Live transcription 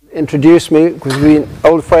introduce me, because we've been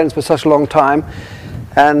old friends for such a long time.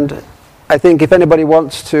 And I think if anybody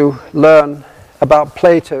wants to learn about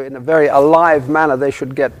Plato in a very alive manner, they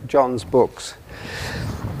should get John's books.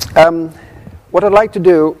 What I'd like to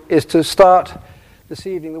do is to start this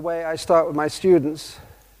evening the way I start with my students,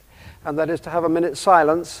 and that is to have a minute's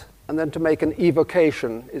silence and then to make an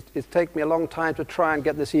evocation. It's taken me a long time to try and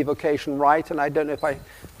get this evocation right, and I don't know if I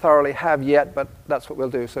thoroughly have yet, but that's what we'll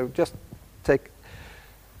do. So just take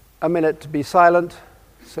a minute to be silent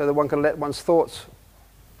so that one can let one's thoughts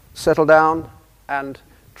settle down and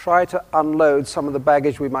try to unload some of the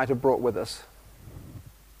baggage we might have brought with us.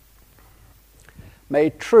 May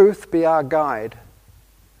truth be our guide.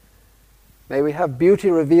 May we have beauty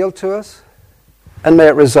revealed to us, and may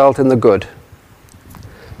it result in the good.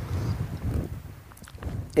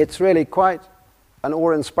 It's really quite an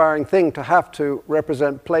awe-inspiring thing to have to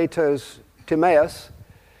represent Plato's Timaeus,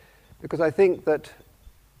 because I think that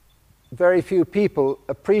very few people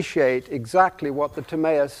appreciate exactly what the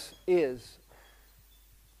Timaeus is.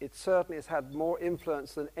 It certainly has had more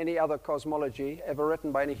influence than any other cosmology ever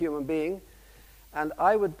written by any human being, and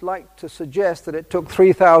I would like to suggest that it took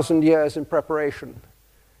 3,000 years in preparation,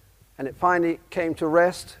 and it finally came to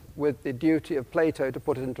rest with the duty of Plato to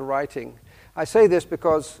put it into writing. I say this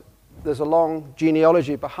because there's a long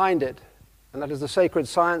genealogy behind it, and that is the sacred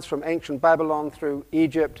science from ancient Babylon through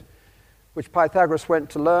Egypt, which Pythagoras went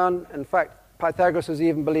to learn. In fact, Pythagoras is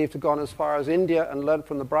even believed to have gone as far as India and learned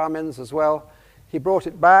from the Brahmins as well. He brought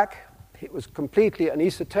it back. It was completely an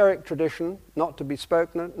esoteric tradition, not to be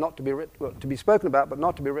spoken, not to be written, well, to be spoken about, but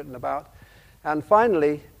not to be written about. And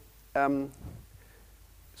finally,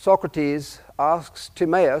 Socrates asks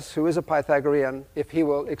Timaeus, who is a Pythagorean, if he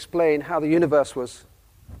will explain how the universe was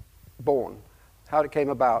born, how it came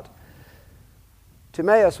about.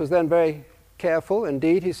 Timaeus was then very careful.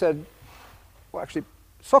 Indeed, he said, well, actually,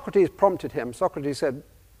 Socrates prompted him. Socrates said,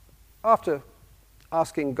 after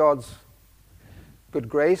asking God's good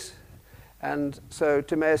grace, and so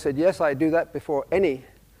Timaeus said, yes, I do that before any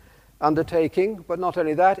undertaking, but not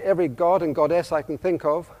only that, every god and goddess I can think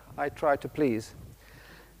of, I try to please.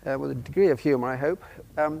 With a degree of humor, I hope.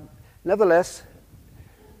 Nevertheless,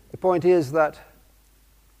 the point is that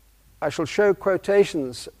I shall show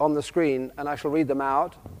quotations on the screen and I shall read them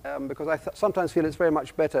out, because I sometimes feel it's very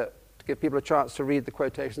much better to give people a chance to read the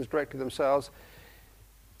quotations directly themselves.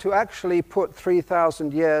 To actually put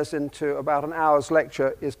 3,000 years into about an hour's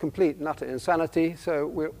lecture is complete and utter insanity, so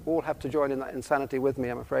we all have to join in that insanity with me,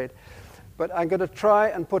 I'm afraid. But I'm going to try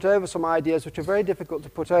and put over some ideas which are very difficult to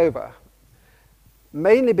put over,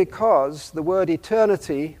 mainly because the word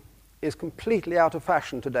eternity is completely out of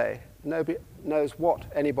fashion today. Nobody knows what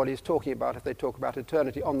anybody is talking about if they talk about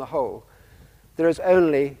eternity on the whole. There is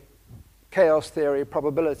only chaos theory,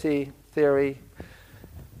 probability theory,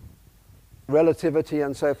 relativity,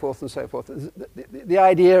 and so forth and so forth. The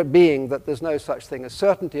idea being that there's no such thing as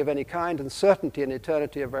certainty of any kind, and certainty and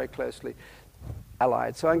eternity are very closely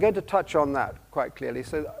allied. So I'm going to touch on that quite clearly.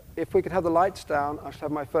 So if we could have the lights down, I should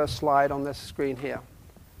have my first slide on this screen here.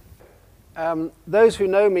 Those who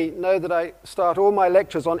know me know that I start all my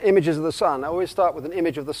lectures on images of the sun. I always start with an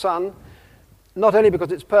image of the sun, not only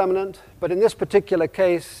because it's permanent, but in this particular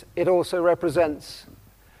case, it also represents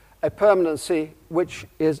a permanency which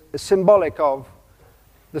is symbolic of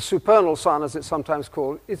the supernal sun, as it's sometimes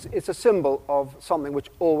called. It's a symbol of something which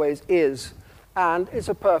always is, and it's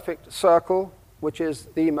a perfect circle, which is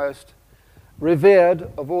the most revered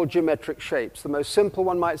of all geometric shapes, the most simple,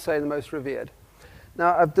 one might say, the most revered.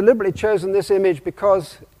 Now, I've deliberately chosen this image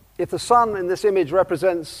because if the sun in this image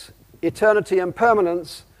represents eternity and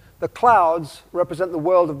permanence, the clouds represent the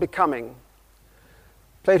world of becoming.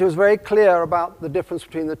 Plato is very clear about the difference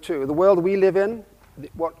between the two. The world we live in,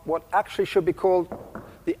 what actually should be called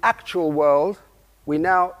the actual world, we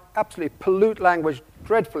now absolutely pollute language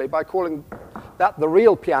dreadfully by calling that the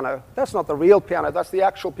real piano. That's not the real piano, that's the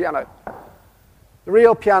actual piano. The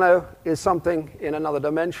real piano is something in another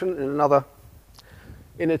dimension,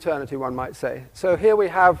 in eternity, one might say. So here we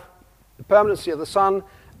have the permanency of the sun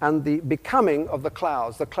and the becoming of the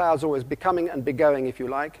clouds. The clouds are always becoming and begoing, if you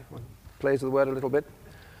like. One plays with the word a little bit.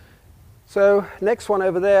 So next one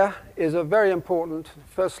over there is a very important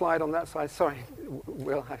first slide on that side. Sorry,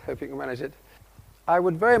 Will, I hope you can manage it. I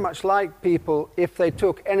would very much like people, if they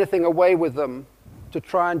took anything away with them, to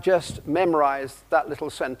try and just memorize that little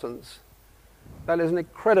sentence. That is an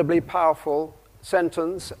incredibly powerful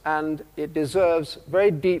sentence, and it deserves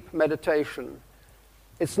very deep meditation.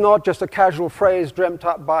 It's not just a casual phrase dreamt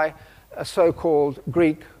up by a so-called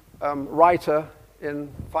Greek writer in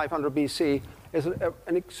 500 BC. Is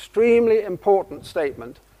an extremely important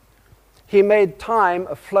statement. He made time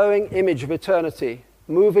a flowing image of eternity,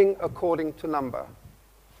 moving according to number.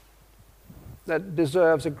 That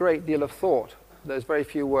deserves a great deal of thought, those very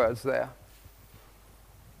few words there.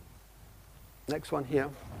 Next one here.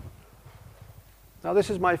 Now this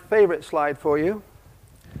is my favorite slide for you.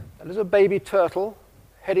 That is a baby turtle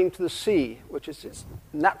heading to the sea, which is its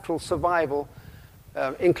natural survival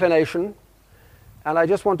inclination. And I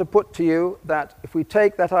just want to put to you that if we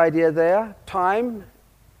take that idea there, time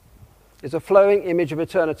is a flowing image of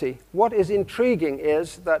eternity. What is intriguing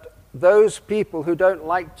is that those people who don't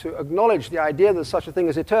like to acknowledge the idea that there's such a thing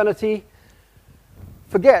as eternity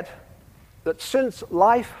forget that since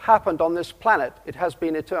life happened on this planet, it has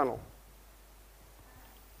been eternal.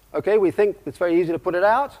 Okay, we think it's very easy to put it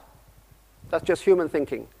out. That's just human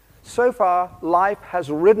thinking. So far, life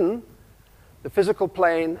has ridden the physical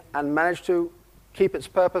plane and managed to keep its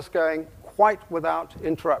purpose going quite without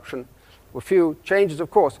interruption. A few changes, of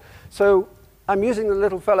course. So I'm using the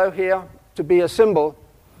little fellow here to be a symbol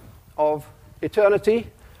of eternity.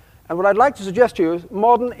 And what I'd like to suggest to you is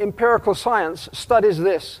modern empirical science studies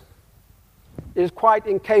this. It is quite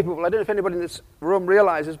incapable. I don't know if anybody in this room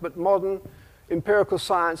realizes, but modern empirical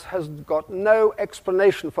science has got no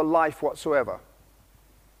explanation for life whatsoever.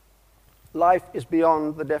 Life is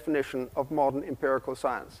beyond the definition of modern empirical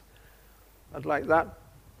science. I'd like that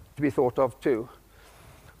to be thought of too.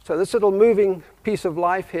 So this little moving piece of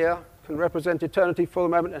life here can represent eternity for the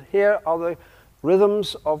moment, and here are the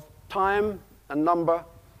rhythms of time and number,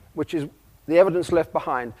 which is the evidence left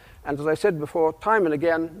behind. And as I said before, time and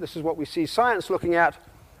again, this is what we see science looking at.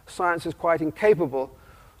 Science is quite incapable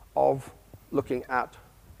of looking at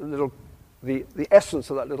the essence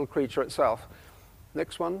of that little creature itself.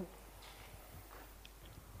 Next one.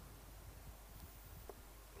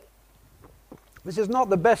 This is not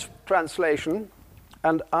the best translation,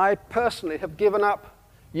 and I personally have given up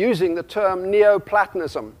using the term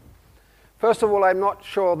Neoplatonism. First of all, I'm not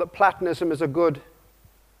sure that Platonism is a good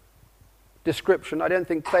description. I don't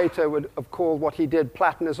think Plato would have called what he did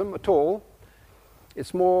Platonism at all.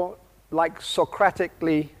 It's more like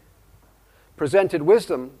Socratically presented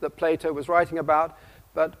wisdom that Plato was writing about.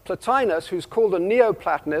 But Plotinus, who's called a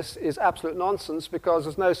Neoplatonist, is absolute nonsense because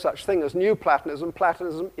there's no such thing as new Platonism.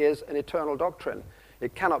 Platonism is an eternal doctrine.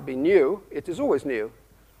 It cannot be new. It is always new.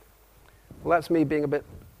 Well, that's me being a bit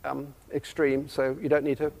extreme, so you don't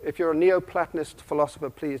need to. If you're a Neoplatonist philosopher,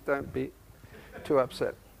 please don't be too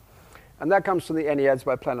upset. And that comes from the Enneads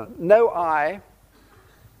by Plato. No eye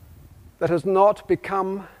that has not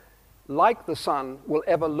become like the sun will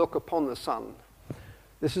ever look upon the sun.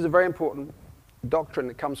 This is a very important doctrine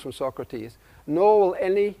that comes from Socrates. Nor will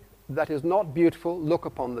any that is not beautiful look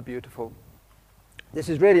upon the beautiful. This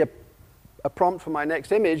is really a prompt for my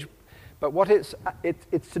next image, but what it's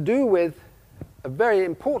to do with a very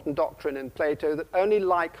important doctrine in Plato that only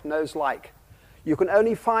like knows like. You can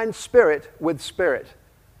only find spirit with spirit.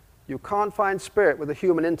 You can't find spirit with a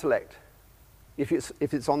human intellect if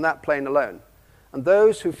it's on that plane alone. And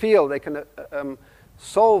those who feel they can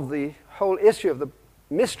solve the whole issue of the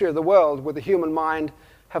mystery of the world with the human mind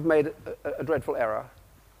have made a dreadful error.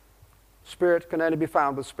 Spirit can only be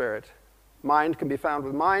found with spirit. Mind can be found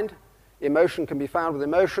with mind. Emotion can be found with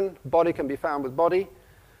emotion. Body can be found with body.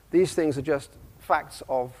 These things are just facts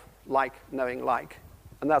of like knowing like.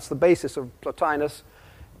 And that's the basis of Plotinus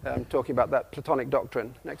talking about that Platonic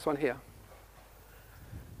doctrine. Next one here.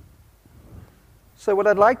 So what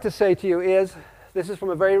I'd like to say to you is, this is from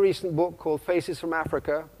a very recent book called Faces from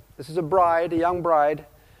Africa. This is a bride, a young bride,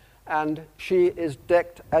 and she is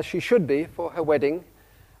decked as she should be for her wedding.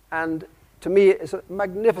 And to me, it's a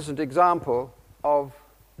magnificent example of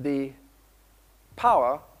the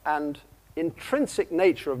power and intrinsic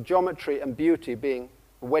nature of geometry and beauty being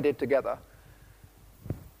wedded together.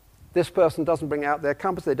 This person doesn't bring out their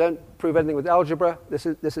compass. They don't prove anything with algebra. This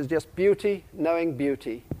is just beauty, knowing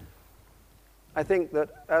beauty. I think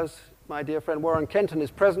that as my dear friend Warren Kenton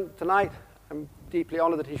is present tonight, I'm deeply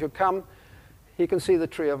honored that he should come. He can see the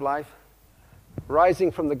tree of life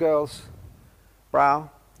rising from the girl's brow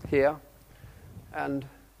here, and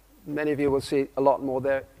many of you will see a lot more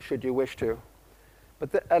there should you wish to.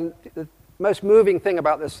 But the most moving thing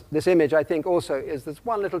about this image, I think, also is there's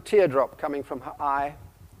one little teardrop coming from her eye.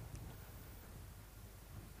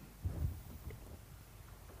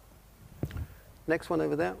 Next one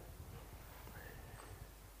over there.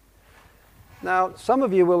 Now, some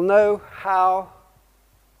of you will know how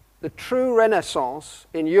the true Renaissance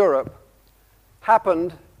in Europe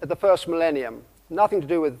happened at the first millennium. Nothing to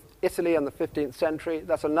do with Italy in the 15th century.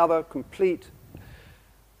 That's another complete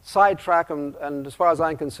sidetrack and as far as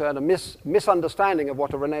I'm concerned, a misunderstanding of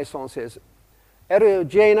what a Renaissance is.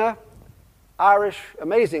 Eriugena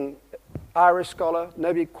amazing Irish scholar.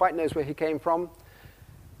 Nobody quite knows where he came from.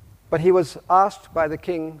 But he was asked by the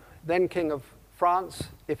king, then King of France,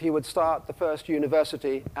 if he would start the first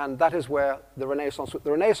university, and that is where the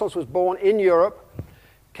Renaissance was born in Europe,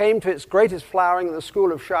 came to its greatest flowering in the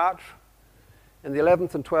school of Chartres in the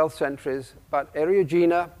 11th and 12th centuries. But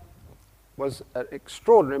Eriugena was an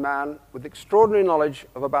extraordinary man with extraordinary knowledge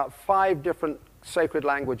of about 5 different sacred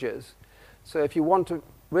languages. So if you want to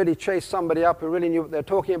really chase somebody up who really knew what they're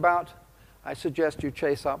talking about, I suggest you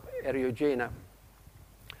chase up Eriugena.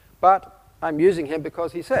 But I'm using him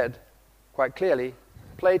because he said, quite clearly,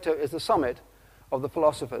 Plato is the summit of the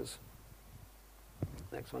philosophers.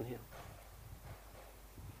 Next one here.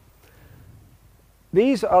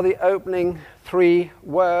 These are the opening 3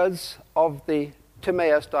 words of the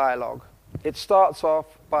Timaeus dialogue. It starts off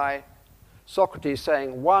by Socrates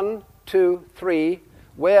saying, 1, 2, 3,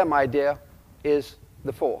 where, my dear, is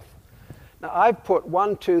the 4th? Now, I've put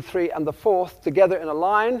 1, 2, 3, and the 4th together in a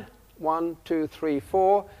line, 1, 2, 3,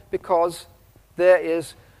 4, because there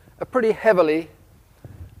is a pretty heavily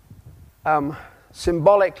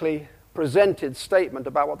symbolically presented statement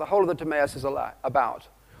about what the whole of the Timaeus is about.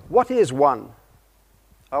 What is 1?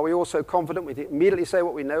 Are we all so confident we immediately say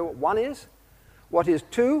what we know what 1 is? What is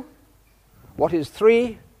 2? What is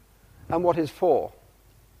 3? And what is 4?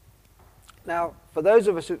 Now, for those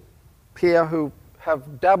of us here who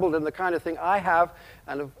have dabbled in the kind of thing I have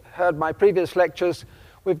and have heard my previous lectures,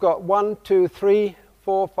 we've got 1, 2, 3,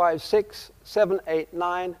 4, 5, 6, 7, 8,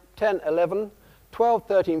 9, 10, 11, 12,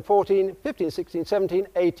 13, 14, 15, 16, 17,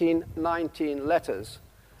 18, 19 letters.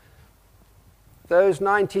 Those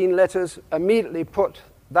 19 letters immediately put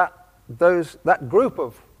that group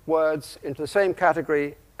of words into the same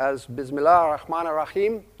category as Bismillah ar-Rahman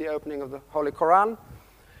ar-Rahim, the opening of the Holy Quran.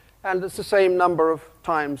 And it's the same number of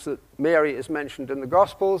times that Mary is mentioned in the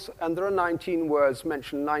Gospels, and there are 19 words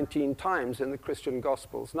mentioned 19 times in the Christian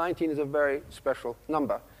Gospels. 19 is a very special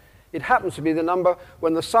number. It happens to be the number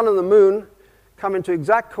when the sun and the moon come into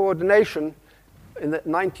exact coordination in the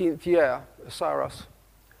 19th year, Saros.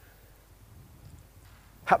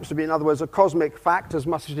 Happens to be, in other words, a cosmic fact as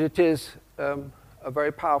much as it is a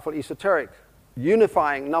very powerful esoteric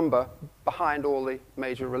unifying number behind all the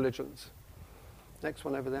major religions. Next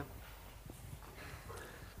one over there.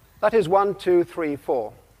 That is 1, 2, 3,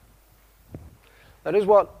 4. That is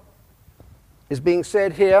what is being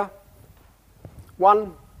said here.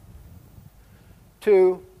 1,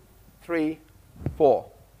 2, 3, 4.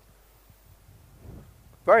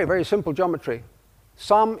 Very, very simple geometry.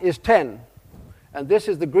 Sum is 10. And this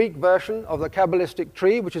is the Greek version of the Kabbalistic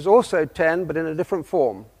tree, which is also 10, but in a different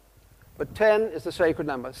form. But 10 is the sacred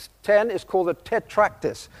number. 10 is called the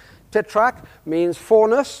tetractys. Tetrak means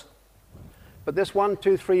fourness, but this 1,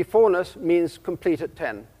 2, 3, fourness means complete at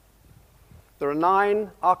 10. There are 9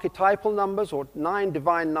 archetypal numbers, or 9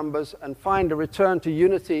 divine numbers, and find a return to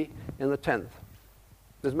unity in the 10th.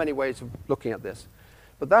 There's many ways of looking at this.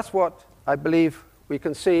 But that's what I believe we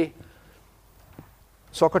can see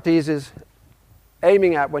Socrates is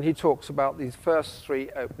aiming at when he talks about these first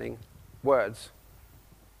 3 opening words.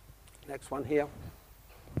 Next one here.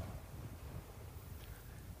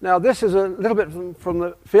 Now, this is a little bit from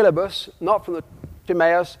the Philebus, not from the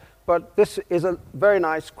Timaeus, but this is a very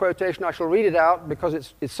nice quotation. I shall read it out because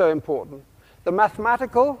it's so important. The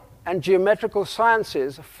mathematical and geometrical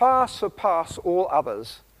sciences far surpass all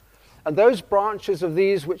others, and those branches of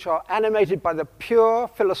these which are animated by the pure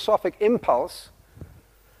philosophic impulse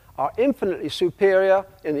are infinitely superior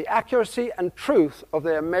in the accuracy and truth of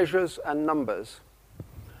their measures and numbers.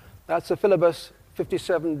 That's the Philebus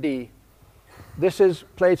 57d. This is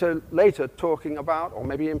Plato later talking about, or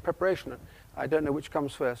maybe in preparation, I don't know which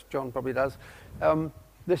comes first, John probably does.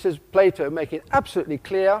 This is Plato making it absolutely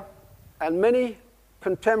clear, and many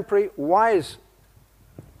contemporary wise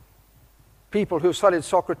people who studied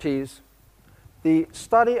Socrates, the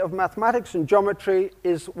study of mathematics and geometry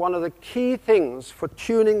is one of the key things for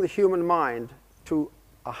tuning the human mind to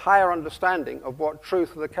a higher understanding of what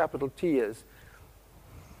truth with a capital T is.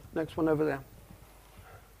 Next one over there.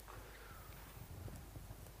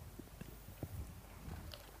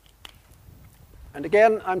 And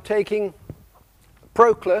again, I'm taking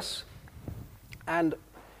Proclus, and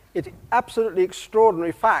it's absolutely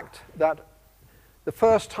extraordinary fact that the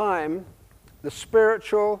first time the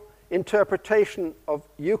spiritual interpretation of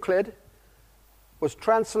Euclid was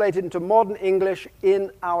translated into modern English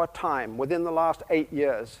in our time, within the last 8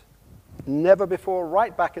 years. Never before,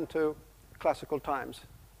 right back into classical times.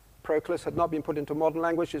 Proclus had not been put into modern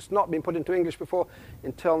language. It's not been put into English before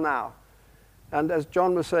until now. And as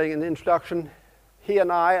John was saying in the introduction, he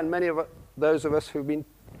and I, and many of those of us who've been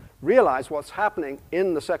realize what's happening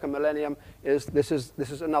in the second millennium is this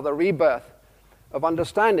is another rebirth of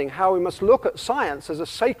understanding how we must look at science as a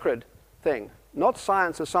sacred thing, not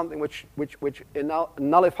science as something which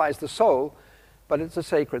nullifies the soul, but it's a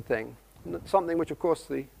sacred thing, something which, of course,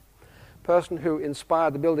 the person who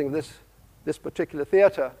inspired the building of this particular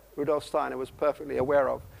theater, Rudolf Steiner, was perfectly aware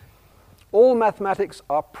of. All mathematics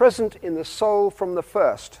are present in the soul from the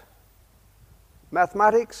first.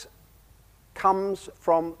 Mathematics comes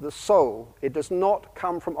from the soul. It does not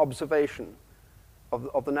come from observation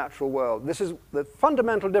of the natural world. This is the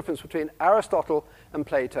fundamental difference between Aristotle and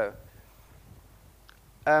Plato.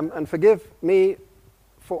 And forgive me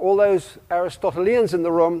for all those Aristotelians in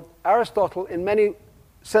the room. Aristotle, in many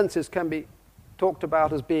senses, can be talked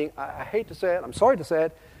about as being, I hate to say it, I'm sorry to say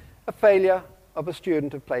it, a failure of a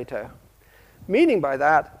student of Plato. Meaning by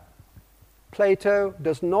that, Plato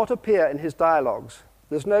does not appear in his dialogues.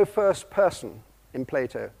 There's no first person in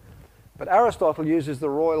Plato. But Aristotle uses the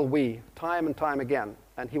royal we time and time again,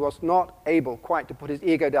 and he was not able quite to put his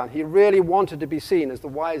ego down. He really wanted to be seen as the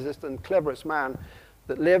wisest and cleverest man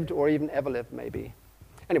that lived, or even ever lived, maybe.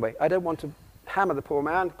 Anyway, I don't want to hammer the poor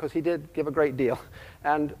man, because he did give a great deal.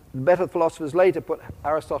 And better philosophers later put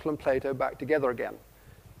Aristotle and Plato back together again.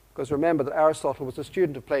 Because remember that Aristotle was a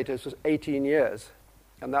student of Plato's for 18 years,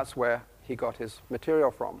 and that's where he got his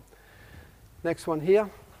material from. Next one here.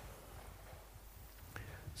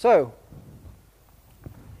 So,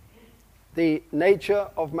 the nature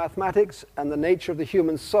of mathematics and the nature of the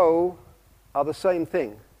human soul are the same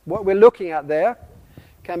thing. What we're looking at there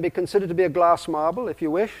can be considered to be a glass marble, if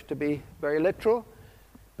you wish, to be very literal,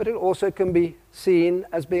 but it also can be seen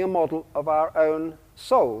as being a model of our own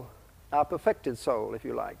soul, our perfected soul, if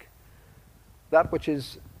you like. That which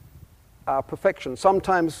is our perfection.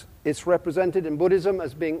 Sometimes it's represented in Buddhism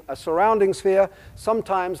as being a surrounding sphere.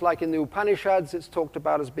 Sometimes, like in the Upanishads, it's talked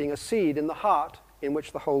about as being a seed in the heart in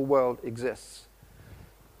which the whole world exists,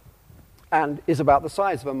 and is about the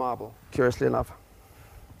size of a marble, curiously enough.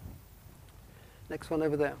 Next one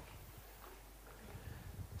over there.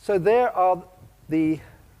 So there are the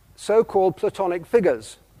so-called Platonic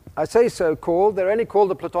figures. I say so-called. They're only called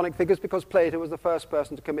the Platonic figures because Plato was the first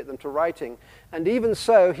person to commit them to writing. And even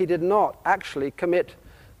so, he did not actually commit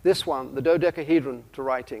this one, the dodecahedron, to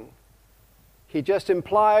writing. He just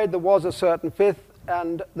implied there was a certain fifth,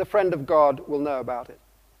 and the friend of God will know about it.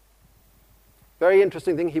 Very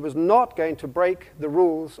interesting thing, he was not going to break the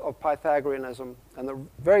rules of Pythagoreanism. And the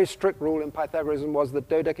very strict rule in Pythagoreanism was that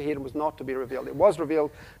dodecahedron was not to be revealed. It was revealed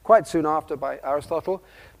quite soon after by Aristotle,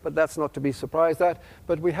 but that's not to be surprised at.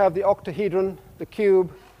 But we have the octahedron, the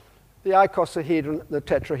cube, the icosahedron, the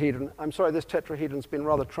tetrahedron. I'm sorry, this tetrahedron's been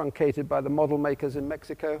rather truncated by the model makers in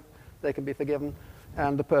Mexico. They can be forgiven.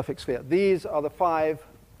 And the perfect sphere. These are the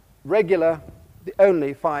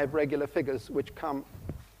only five regular figures which come,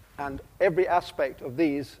 and every aspect of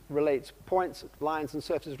these relates, points, lines, and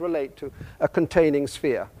surfaces relate to a containing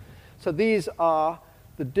sphere. So these are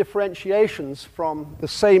the differentiations from the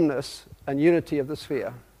sameness and unity of the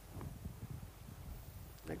sphere.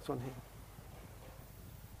 Next one here.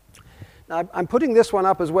 Now, I'm putting this one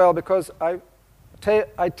up as well because I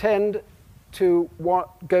tend to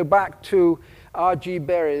go back to R.G.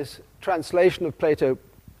 Berry's translation of Plato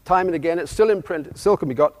time and again. It's still in print, it still can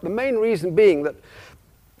be got. The main reason being that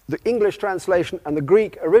the English translation and the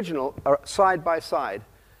Greek original are side by side.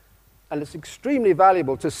 And it's extremely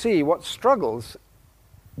valuable to see what struggles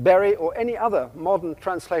Berry or any other modern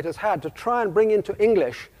translators had to try and bring into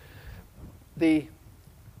English the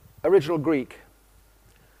original Greek.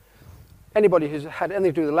 Anybody who's had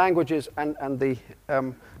anything to do with the languages and the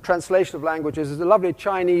translation of languages, there's a lovely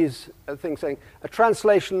Chinese thing saying, a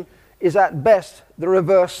translation is at best the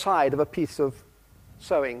reverse side of a piece of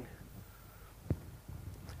sewing.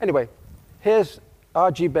 Anyway, here's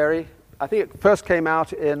R.G. Berry. I think it first came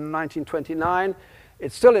out in 1929.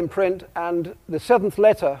 It's still in print, and the seventh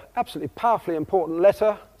letter, absolutely powerfully important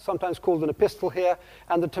letter, sometimes called an epistle here,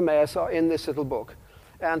 and the Timaeus are in this little book.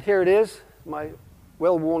 And here it is, my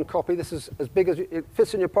well-worn copy. This is as big as it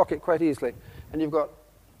fits in your pocket quite easily. And you've got,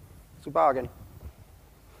 it's a bargain.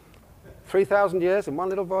 3,000 years in one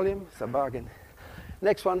little volume, it's a bargain.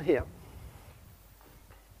 Next one here.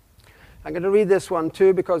 I'm going to read this one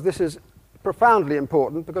too because this is profoundly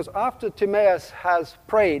important, because after Timaeus has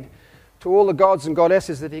prayed to all the gods and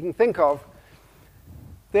goddesses that he can think of,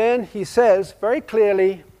 then he says very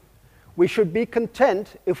clearly, we should be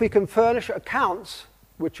content if we can furnish accounts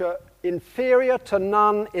which are inferior to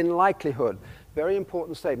none in likelihood. Very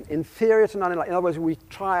important statement. Inferior to none in likelihood. In other words, we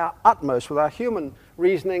try our utmost with our human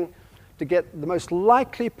reasoning to get the most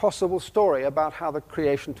likely possible story about how the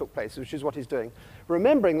creation took place, which is what he's doing.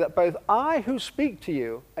 remembering that both I who speak to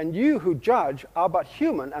you and you who judge are but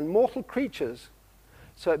human and mortal creatures.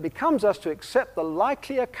 So it becomes us to accept the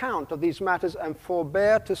likely account of these matters and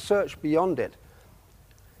forbear to search beyond it.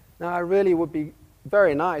 Now, it really would be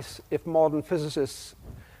very nice if modern physicists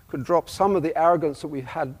could drop some of the arrogance that we've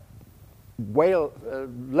had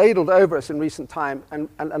ladled over us in recent time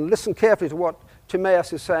and listen carefully to what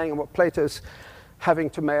Timaeus is saying and what Plato's having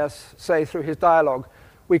Timaeus say through his dialogue.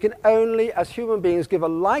 We can only, as human beings, give a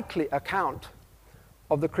likely account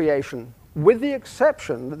of the creation, with the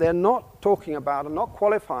exception that they're not talking about and not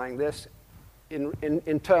qualifying this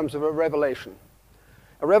in terms of a revelation.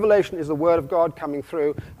 A revelation is the word of God coming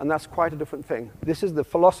through, and that's quite a different thing. This is the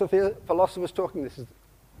philosophers talking. This is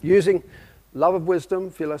using love of wisdom,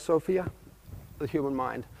 philosophia, the human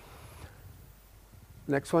mind.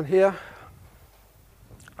 Next one here.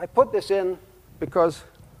 I put this in because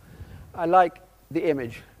I like the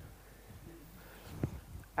image.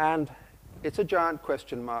 And it's a giant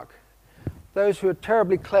question mark. Those who are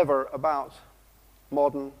terribly clever about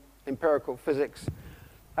modern empirical physics,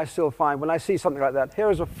 I still find, when I see something like that, here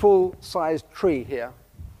is a full-sized tree here.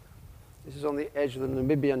 This is on the edge of the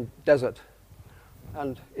Namibian desert.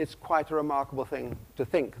 And it's quite a remarkable thing to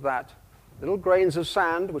think that little grains of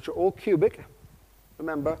sand, which are all cubic,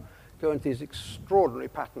 remember, go into these extraordinary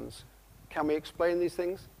patterns. Can we explain these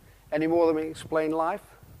things any more than we explain life?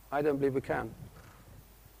 I don't believe we can.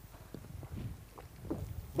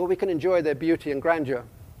 But we can enjoy their beauty and grandeur.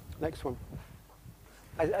 Next one.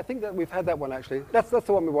 I think that we've had that one, actually. That's the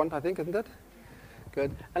one we want, I think, isn't it?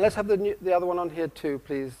 Good. And let's have the other one on here, too,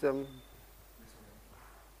 please.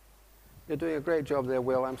 You're doing a great job there,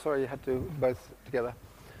 Will. I'm sorry you had to both together.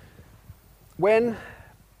 When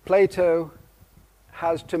Plato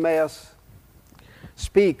has Timaeus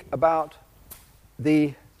speak about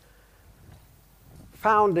the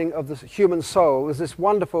founding of the human soul, there's this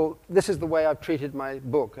wonderful, this is the way I've treated my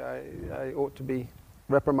book. I ought to be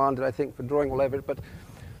reprimanded, I think, for drawing all over it, but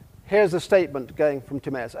here's the statement going from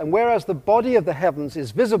Timaeus. And whereas the body of the heavens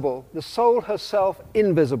is visible, the soul herself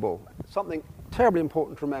invisible. Something terribly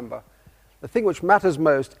important to remember. The thing which matters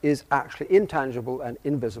most is actually intangible and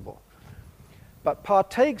invisible, but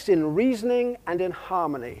partakes in reasoning and in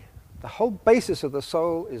harmony. The whole basis of the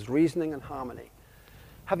soul is reasoning and harmony.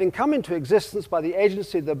 Having come into existence by the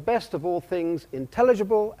agency of the best of all things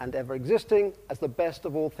intelligible and ever existing as the best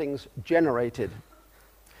of all things generated.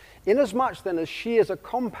 Inasmuch then as she is a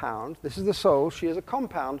compound, this is the soul, she is a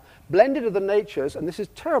compound, blended of the natures, and this is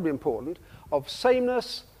terribly important, of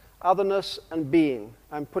sameness, otherness, and being.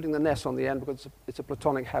 I'm putting the ness on the end because it's a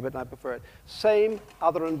Platonic habit and I prefer it. Same,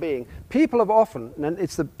 other, and being. People have often, and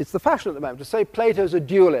it's the fashion at the moment, to say Plato's a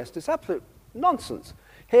dualist. It's absolute nonsense.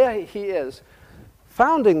 Here he is,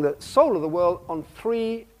 founding the soul of the world on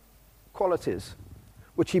three qualities,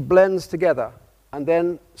 which he blends together, and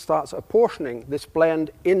then starts apportioning this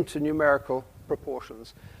blend into numerical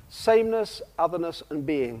proportions. Sameness, otherness, and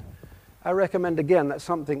being. I recommend, again, that's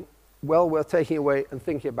something well worth taking away and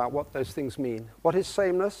thinking about what those things mean. What is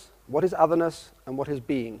sameness, what is otherness, and what is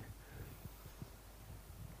being?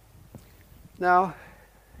 Now,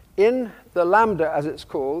 in the Lambda, as it's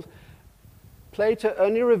called, Plato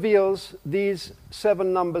only reveals these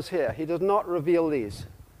 7 numbers here. He does not reveal these.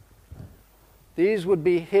 These would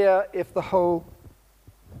be here if the whole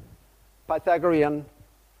Pythagorean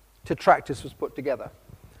tetractys was put together.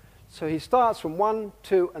 So he starts from 1,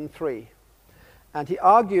 2, and 3. And he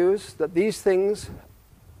argues that these things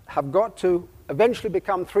have got to eventually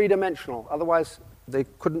become three-dimensional. Otherwise, they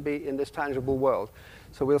couldn't be in this tangible world.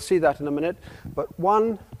 So we'll see that in a minute. But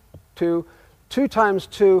 1, 2, 2 times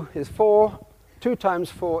 2 is 4. 2 times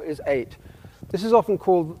 4 is 8. This is often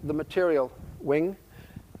called the material wing.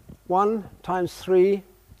 1 times 3,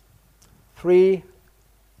 3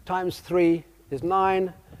 times 3 is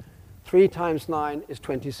 9. 3 times 9 is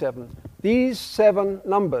 27. These 7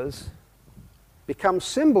 numbers become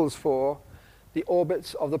symbols for the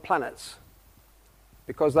orbits of the planets,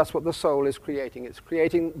 because that's what the soul is creating. It's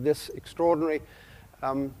creating this extraordinary,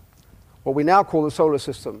 what we now call the solar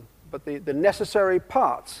system, but the necessary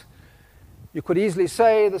parts. You could easily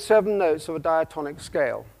say the 7 notes of a diatonic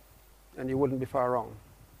scale, and you wouldn't be far wrong.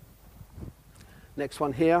 Next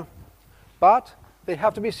one here. But they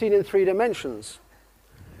have to be seen in 3 dimensions.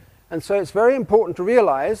 And so it's very important to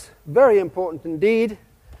realize, very important indeed,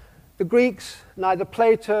 the Greeks, neither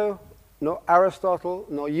Plato, nor Aristotle,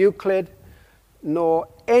 nor Euclid, nor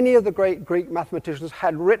any of the great Greek mathematicians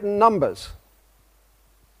had written numbers.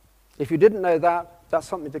 If you didn't know that, that's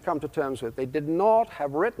something to come to terms with. They did not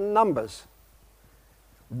have written numbers.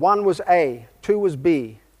 1 was A, 2 was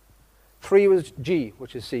B, 3 was G,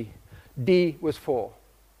 which is C. D was 4.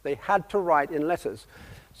 They had to write in letters.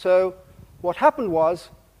 So what happened was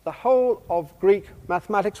the whole of Greek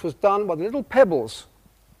mathematics was done by the little pebbles,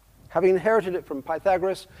 having inherited it from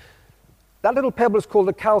Pythagoras. That little pebble is called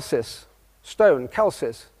the chalcis, stone,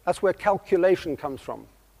 chalcis. That's where calculation comes from.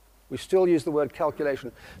 We still use the word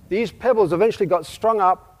calculation. These pebbles eventually got strung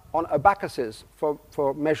up on abacuses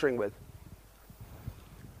for measuring with.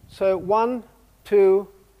 So 1, 2,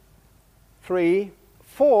 3,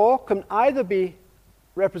 4 can either be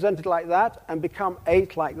represented like that and become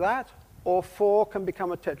 8 like that, or 4 can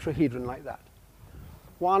become a tetrahedron like that.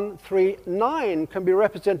 1, 3, 9 can be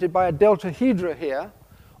represented by a deltahedra here,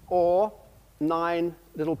 or 9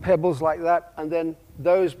 little pebbles like that, and then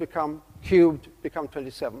those become cubed, become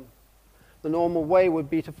 27. The normal way would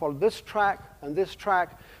be to follow this track and this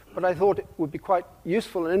track, but I thought it would be quite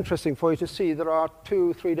useful and interesting for you to see there are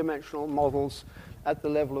 2 3-dimensional models at the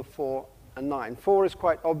level of 4 and 9. 4 is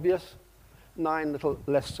quite obvious, 9 a little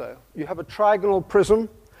less so. You have a trigonal prism,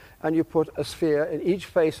 and you put a sphere in each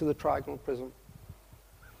face of the trigonal prism,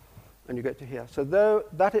 and you get to here. So those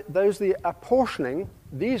are the apportioning.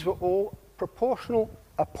 These were all proportional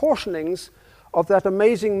apportionings of that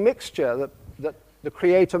amazing mixture that the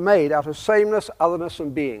Creator made out of sameness, otherness,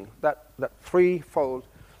 and being, that threefold.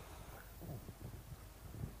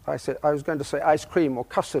 I was going to say ice cream or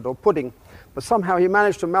custard or pudding, but somehow he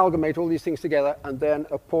managed to amalgamate all these things together and then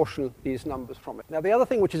apportion these numbers from it. Now, the other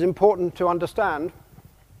thing which is important to understand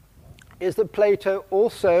is that Plato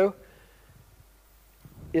also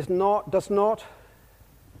does not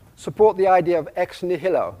support the idea of ex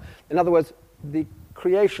nihilo. In other words, the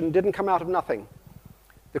creation didn't come out of nothing.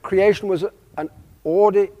 The creation was an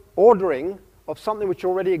ordering of something which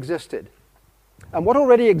already existed. And what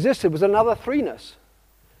already existed was another threeness.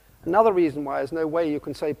 Another reason why there's no way you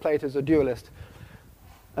can say Plato's a dualist.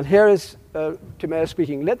 And here is Timaeus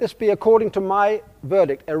speaking. Let this be, according to my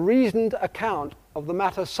verdict, a reasoned account of the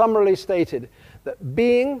matter summarily stated, that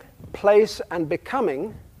being, place, and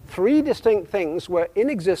becoming, 3 distinct things, were in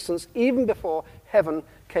existence even before heaven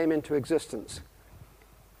came into existence.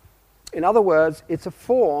 In other words, it's a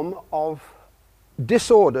form of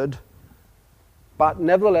disordered, but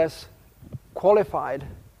nevertheless qualified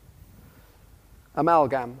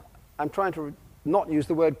amalgam. I'm trying to not use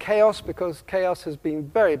the word chaos, because chaos has been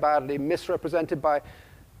very badly misrepresented by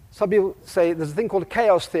some people. Say there's a thing called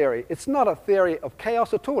chaos theory. It's not a theory of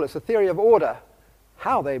chaos at all. It's a theory of order.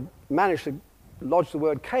 How they managed to lodge the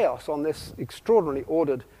word chaos on this extraordinarily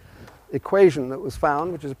ordered equation that was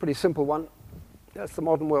found, which is a pretty simple one. That's the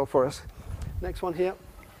modern world for us. Next one here.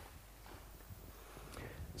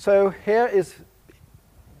 So here is,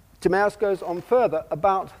 Timaeus goes on further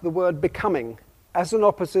about the word becoming as an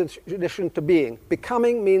opposition to being.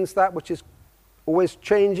 Becoming means that which is always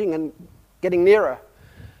changing and getting nearer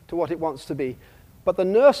to what it wants to be. But the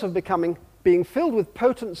nurse of becoming, being filled with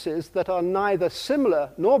potencies that are neither similar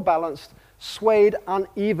nor balanced, swayed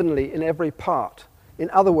unevenly in every part. In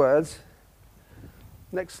other words,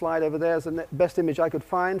 next slide over there is the best image I could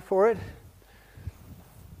find for it.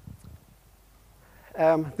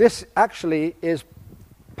 This actually is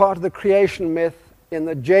part of the creation myth in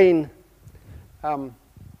the Jain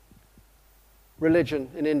religion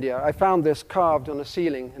in India. I found this carved on a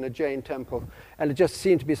ceiling in a Jain temple, and it just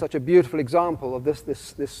seemed to be such a beautiful example of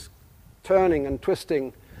this turning and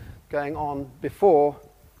twisting going on before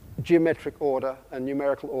geometric order and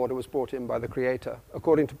numerical order was brought in by the Creator,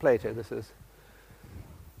 according to Plato. This is.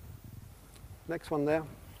 Next one there.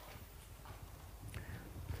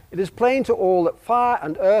 It is plain to all that fire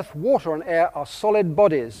and earth, water and air are solid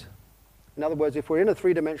bodies. In other words, if we're in a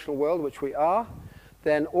 3-dimensional world, which we are,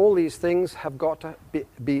 then all these things have got to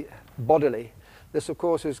be bodily. This, of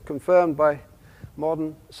course, is confirmed by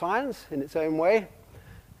modern science in its own way,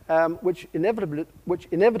 which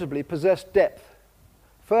inevitably possess depth.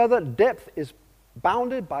 Further, depth is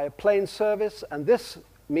bounded by a plane surface, and this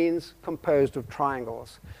means composed of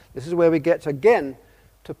triangles. This is where we get again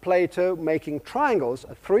to Plato making triangles,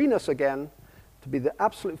 a threeness again, to be the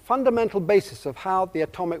absolute fundamental basis of how the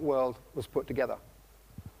atomic world was put together.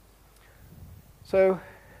 So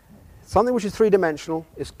something which is 3-dimensional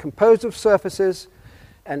is composed of surfaces,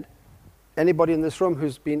 and anybody in this room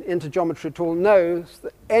who's been into geometry at all knows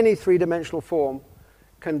that any 3-dimensional form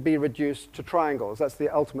can be reduced to triangles. That's the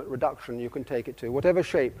ultimate reduction you can take it to. Whatever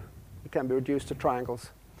shape, it can be reduced to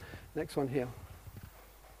triangles. Next one here.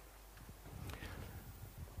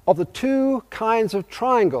 Of the 2 kinds of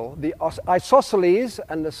triangle, the isosceles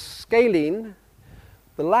and the scalene,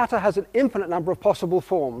 the latter has an infinite number of possible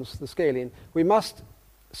forms, the scalene. We must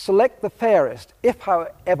select the fairest, if,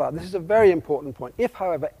 however, this is a very important point, if,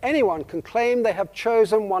 however, anyone can claim they have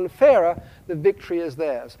chosen one fairer, the victory is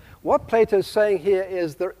theirs. What Plato is saying here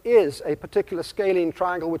is there is a particular scalene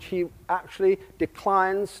triangle which he actually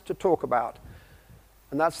declines to talk about.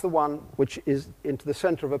 And that's the one which is into the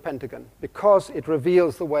center of a pentagon, because it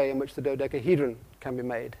reveals the way in which the dodecahedron can be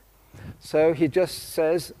made. So he just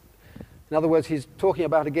says, in other words, he's talking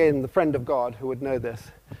about, again, the friend of God who would know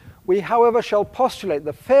this. We, however, shall postulate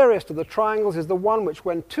the fairest of the triangles is the one which,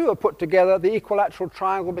 when two are put together, the equilateral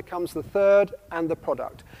triangle becomes the third and the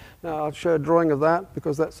product. Now, I'll show a drawing of that,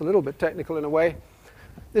 because that's a little bit technical in a way.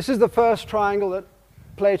 This is the first triangle that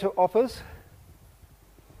Plato offers.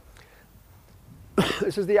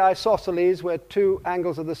 This is the isosceles, where two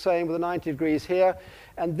angles are the same with the 90 degrees here.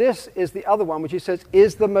 And this is the other one, which he says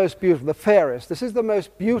is the most beautiful, the fairest. This is the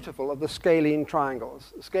most beautiful of the scalene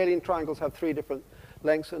triangles. The scalene triangles have three different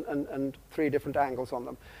lengths and three different angles on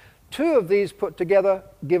them. Two of these put together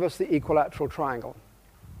give us the equilateral triangle.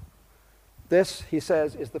 This, he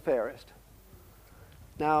says, is the fairest.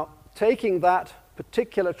 Now, taking that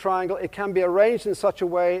particular triangle, it can be arranged in such a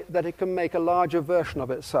way that it can make a larger version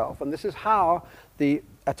of itself. And this is how the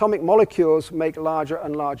atomic molecules make larger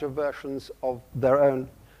and larger versions of their own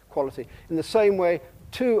quality. In the same way,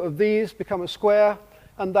 two of these become a square,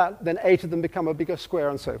 and then 8 of them become a bigger square,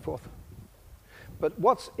 and so forth. But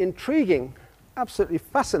what's intriguing, absolutely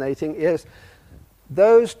fascinating, is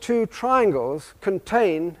those two triangles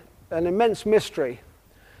contain an immense mystery.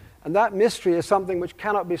 And that mystery is something which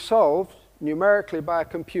cannot be solved numerically by a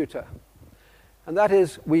computer. And that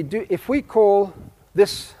is, if we call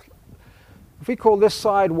this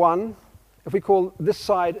side 1, if we call this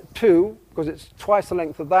side 2, because it's twice the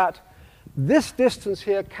length of that, this distance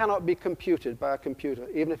here cannot be computed by a computer,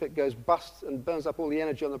 even if it goes bust and burns up all the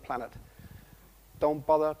energy on the planet. Don't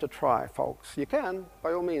bother to try, folks. You can,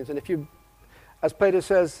 by all means. And if you, as Plato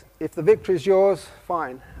says, if the victory is yours,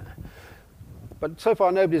 fine. But so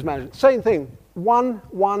far, nobody's managed it. Same thing.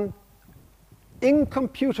 1,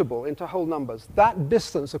 incomputable into whole numbers. That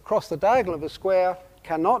distance across the diagonal of a square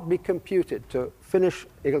cannot be computed to finish.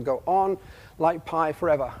 It'll go on like pi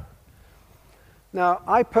forever. Now,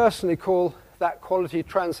 I personally call that quality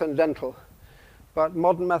transcendental. But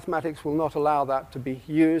modern mathematics will not allow that to be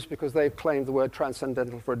used because they've claimed the word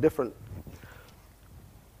transcendental for a different.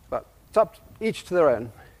 But it's up each to their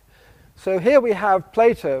own. So here we have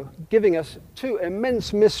Plato giving us two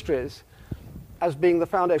immense mysteries as being the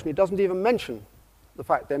foundation. He doesn't even mention the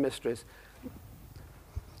fact they're mysteries.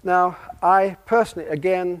 Now, I personally,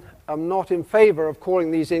 again, am not in favor of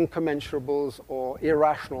calling these incommensurables or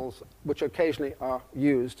irrationals, which occasionally are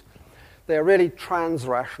used. They're really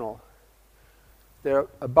transrational. They're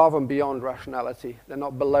above and beyond rationality. They're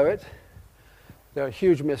not below it. They're a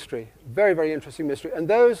huge mystery. Very, very interesting mystery. And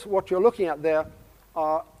those, what you're looking at there,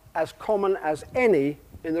 are as common as any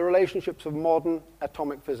in the relationships of modern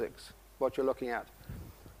atomic physics, what you're looking at.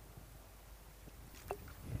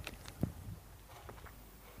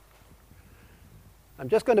 I'm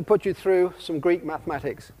just going to put you through some Greek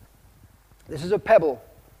mathematics. This is a pebble.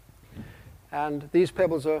 And these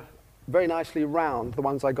pebbles are very nicely round, the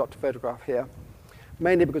ones I got to photograph here,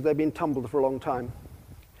 mainly because they've been tumbled for a long time.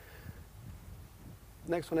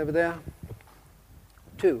 Next one over there.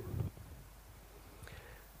 2.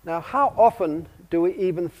 Now, how often do we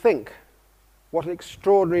even think what an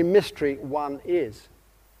extraordinary mystery 1 is,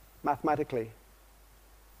 mathematically?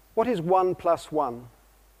 What is 1 plus 1?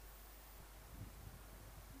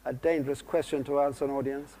 A dangerous question to ask an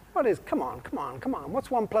audience. What is, come on. What's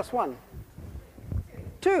 1 plus 1?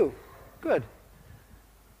 2. Good.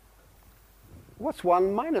 What's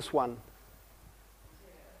 1 minus 1?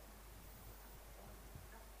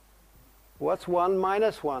 What's 1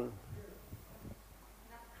 minus 1?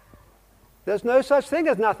 There's no such thing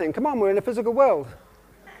as nothing. Come on, we're in a physical world.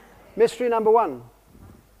 Mystery number 1.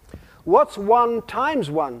 What's 1 times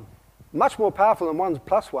 1? Much more powerful than 1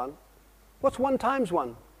 plus 1. What's 1 times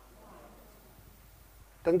 1?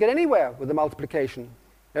 Doesn't get anywhere with the multiplication.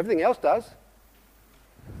 Everything else does.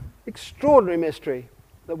 Extraordinary mystery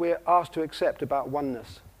that we're asked to accept about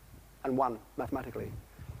oneness and 1 mathematically.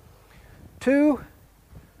 2,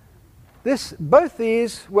 both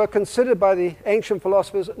these were considered by the ancient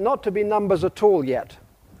philosophers not to be numbers at all yet.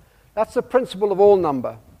 That's the principle of all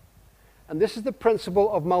number. And this is the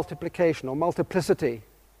principle of multiplication or multiplicity,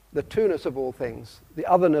 the two-ness of all things, the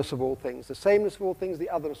otherness of all things, the sameness of all things, the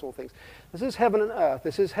otherness of all things. This is heaven and earth.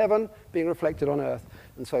 This is heaven being reflected on earth,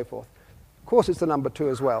 and so forth. Of course, it's the number 2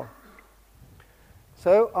 as well.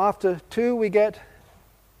 So after 2, we get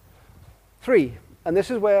 3. And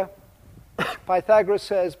this is where Pythagoras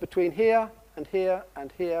says between here and here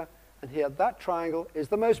and here and here. That triangle is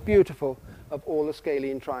the most beautiful of all the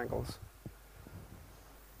scalene triangles.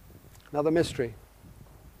 Another mystery.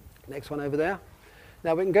 Next one over there.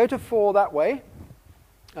 Now we can go to 4 that way,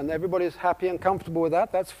 and everybody's happy and comfortable with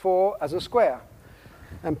that. That's 4 as a square.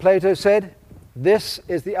 And Plato said, this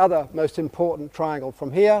is the other most important triangle,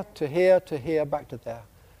 from here to here to here, back to there.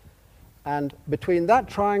 And between that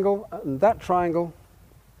triangle and that triangle,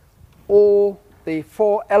 all the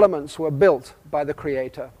 4 elements were built by the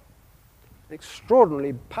Creator.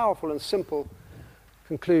 Extraordinarily powerful and simple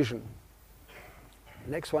conclusion.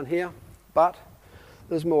 Next one here, but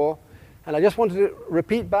there's more. And I just wanted to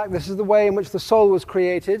repeat back, this is the way in which the soul was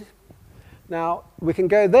created. Now, we can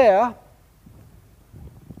go there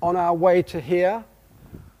on our way to here.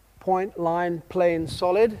 Point, line, plane,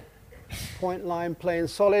 solid. Point, line, plane,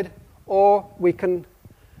 solid. Or we can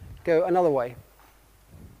go another way.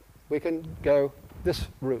 We can go this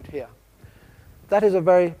route here. That is a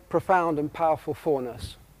very profound and powerful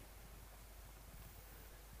fourness.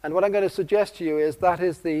 And what I'm going to suggest to you is that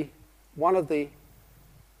is one of the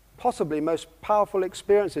possibly most powerful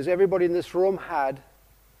experiences everybody in this room had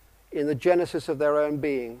in the genesis of their own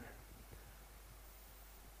being.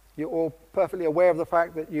 You're all perfectly aware of the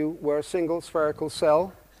fact that you were a single spherical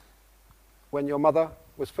cell when your mother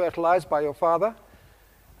was fertilized by your father,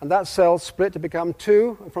 and that cell split to become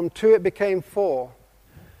 2, and from 2 it became 4.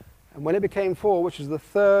 And when it became 4, which is the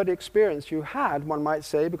third experience you had, one might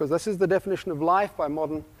say, because this is the definition of life by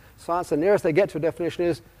modern science, the nearest they get to a definition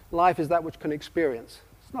is life is that which can experience.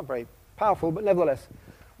 It's not very powerful, but nevertheless,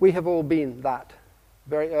 we have all been that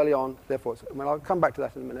very early on, therefore. Well, I'll come back to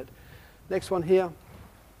that in a minute. Next one here.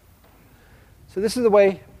 So this is the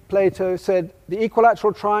way Plato said the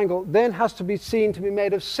equilateral triangle then has to be seen to be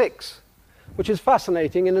made of 6, which is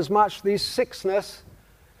fascinating inasmuch this 6ness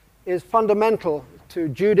is fundamental to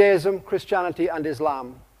Judaism, Christianity, and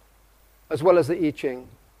Islam, as well as the I Ching.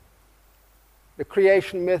 The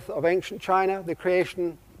creation myth of ancient China, the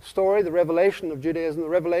creation story, the revelation of Judaism, the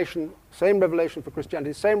revelation, same revelation for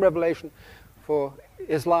Christianity, same revelation for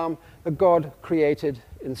Islam, that God created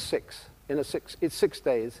in 6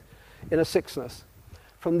 days, in a 6ness.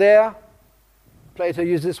 From there, Plato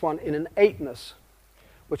used this one in an 8ness,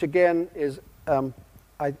 which again is,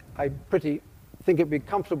 I pretty think it'd be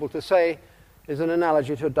comfortable to say, is an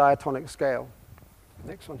analogy to a diatonic scale.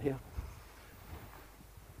 Next one here.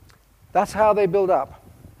 That's how they build up,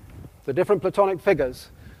 the different Platonic figures.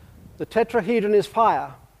 The tetrahedron is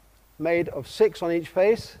fire, made of 6 on each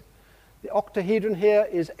face. The octahedron here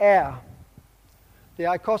is air. The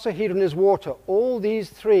icosahedron is water. All these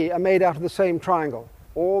 3 are made out of the same triangle.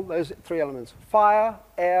 All those 3 elements, fire,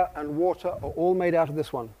 air, and water, are all made out of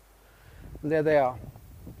this one. And there they are.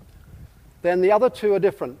 Then the other 2 are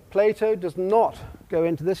different. Plato does not go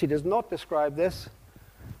into this. He does not describe this,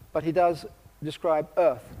 but he does describe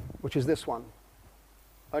earth, which is this one.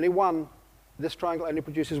 Only one, this triangle only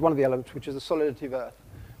produces one of the elements, which is the solidity of earth.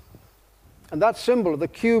 And that symbol of the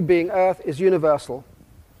cube being earth is universal,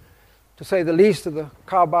 to say the least of the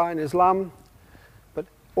Kaaba in Islam, but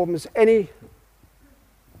almost any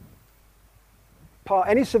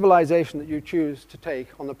civilization that you choose to take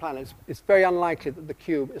on the planet, it's very unlikely that the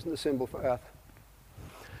cube isn't the symbol for earth.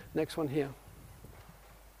 Next one here.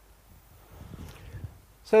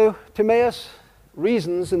 So Timaeus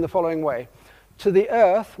reasons in the following way. To the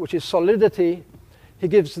earth, which is solidity, he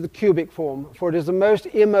gives the cubic form, for it is the most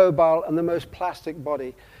immobile and the most plastic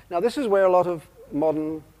body. Now this is where a lot of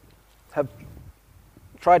modern have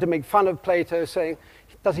tried to make fun of Plato, saying,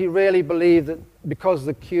 does he really believe that because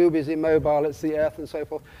the cube is immobile, it's the earth and so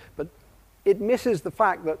forth? But it misses the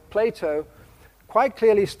fact that Plato quite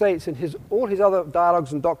clearly states in all his other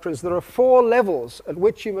dialogues and doctrines, there are 4 levels at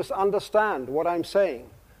which you must understand what I'm saying.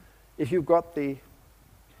 If you've got the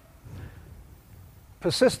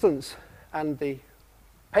persistence and the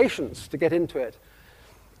patience to get into it.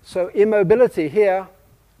 So immobility here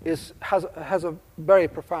has a very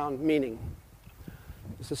profound meaning.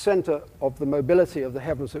 It's the center of the mobility of the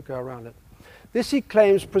heavens that go around it. This, he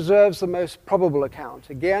claims, preserves the most probable account.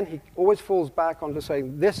 Again, he always falls back onto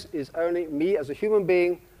saying, this is only me as a human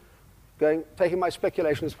being taking my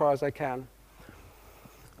speculation as far as I can.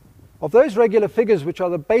 Of those regular figures which are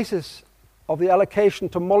the basis of the allocation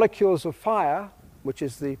to molecules of fire, which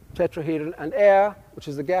is the tetrahedron, and air, which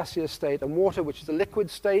is the gaseous state, and water, which is the liquid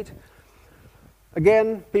state,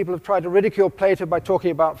 again, people have tried to ridicule Plato by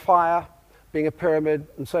talking about fire being a pyramid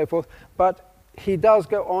and so forth, but he does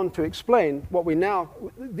go on to explain what we now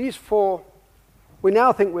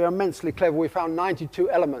think we are immensely clever. We found 92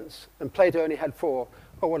 elements, and Plato only had 4.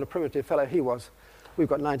 Oh, what a primitive fellow he was. We've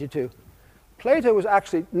got 92. Plato was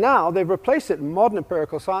actually, now they've replaced it in modern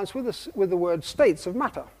empirical science with the word states of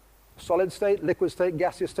matter. Solid state, liquid state,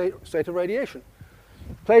 gaseous state, state of radiation.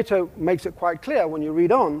 Plato makes it quite clear when you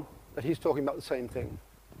read on that he's talking about the same thing.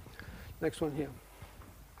 Next one here.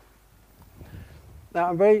 Now,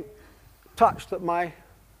 I'm very touched that my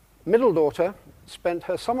middle daughter spent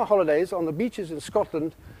her summer holidays on the beaches in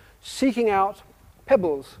Scotland seeking out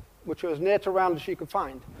pebbles which are as near to round as she could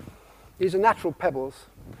find. These are natural pebbles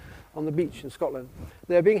on the beach in Scotland.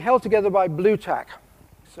 They're being held together by blue tack,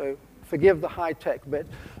 so forgive the high-tech bit,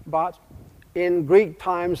 but in Greek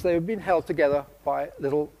times they've been held together by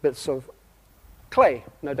little bits of clay,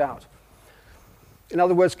 no doubt. In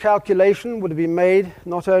other words, calculation would have been made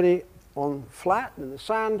not only on flat in the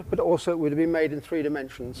sand, but also it would have been made in 3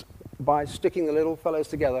 dimensions by sticking the little fellows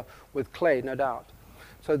together with clay, no doubt.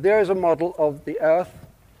 So there is a model of the Earth,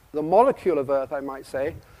 the molecule of Earth, I might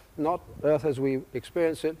say, not Earth as we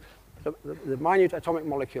experience it, the minute atomic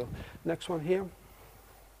molecule. Next one here.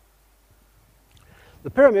 The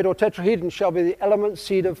pyramid or tetrahedron shall be the element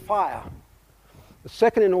seed of fire, the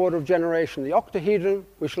second in order of generation. The octahedron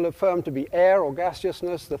we shall affirm to be air or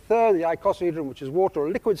gaseousness. The third, the icosahedron, which is water or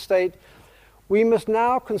liquid state. We must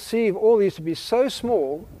now conceive all these to be so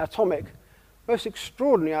small, atomic, most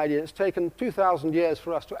extraordinary idea. It's taken 2,000 years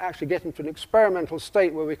for us to actually get into an experimental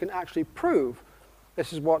state where we can actually prove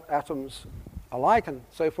this is what atoms are like and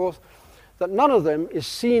so forth, that none of them is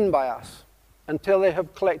seen by us until they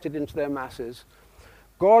have collected into their masses.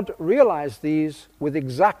 God realized these with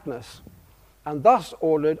exactness and thus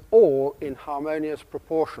ordered all in harmonious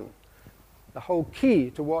proportion. The whole key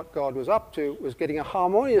to what God was up to was getting a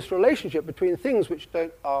harmonious relationship between things which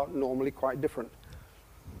are normally quite different.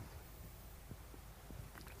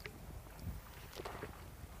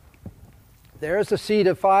 There is the seed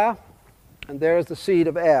of fire, and there is the seed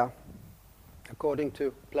of air, according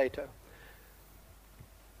to Plato.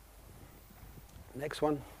 Next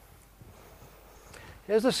one.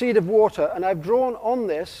 Here's the seed of water, and I've drawn on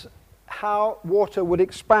this how water would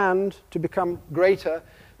expand to become greater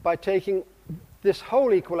by taking this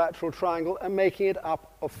whole equilateral triangle and making it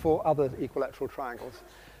up of 4 other equilateral triangles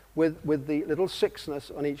with the little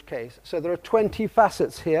 6ness on each case. So there are 20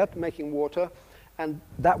 facets here making water, and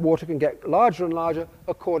that water can get larger and larger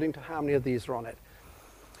according to how many of these are on it.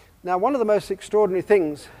 Now, one of the most extraordinary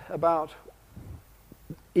things about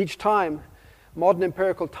each time modern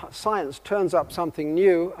empirical science turns up something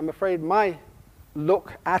new, I'm afraid my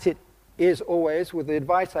look at it is always, with the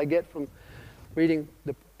advice I get from reading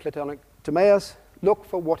the Platonic Timaeus, look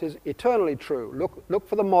for what is eternally true. Look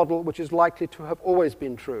for the model which is likely to have always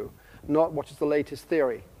been true, not what is the latest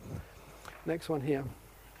theory. Next one here.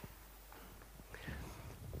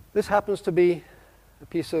 This happens to be a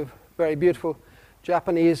piece of very beautiful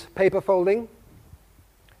Japanese paper folding,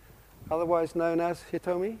 otherwise known as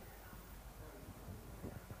hitomi.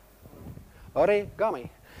 Origami.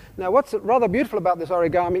 Now, what's rather beautiful about this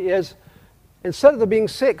origami is, instead of there being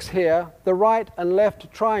 6 here, the right and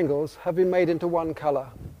left triangles have been made into one color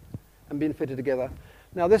and been fitted together.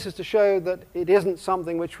 Now, this is to show that it isn't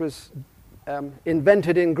something which was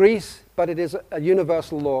invented in Greece, but it is a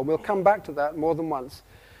universal law. We'll come back to that more than once.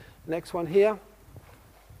 Next one here.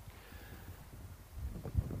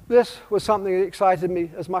 This was something that excited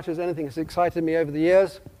me as much as anything has excited me over the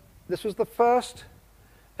years. This was the first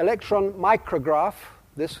electron micrograph,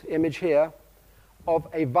 this image here, of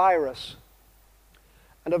a virus.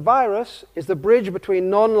 And a virus is the bridge between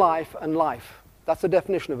non-life and life. That's the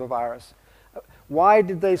definition of a virus. Why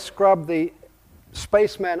did they scrub the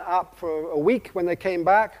spacemen up for a week when they came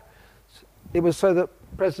back? It was so that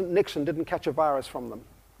President Nixon didn't catch a virus from them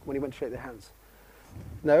when he went to shake their hands.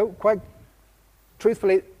 No, quite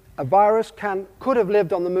truthfully, a virus could have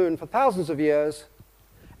lived on the moon for thousands of years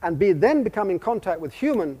and then become in contact with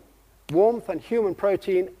human warmth and human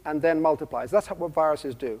protein and then multiplies. That's what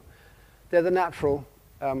viruses do. They're the natural,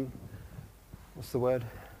 what's the word?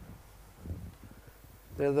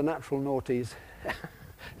 They're the natural naughties.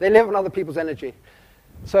 They live on other people's energy.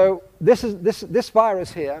 So this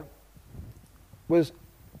virus here was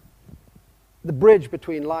the bridge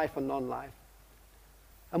between life and non-life.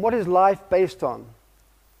 And what is life based on?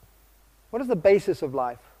 What is the basis of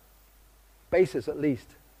life? Basis, at least.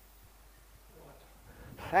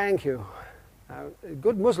 Thank you. A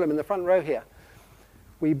good Muslim in the front row here.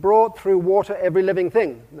 We brought through water every living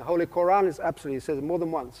thing. In the Holy Quran it absolutely says it more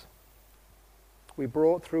than once. We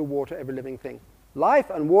brought through water every living thing.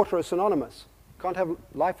 Life and water are synonymous. Can't have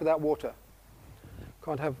life without water.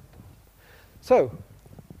 Can't have. So,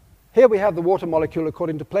 here we have the water molecule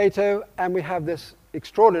according to Plato, and we have this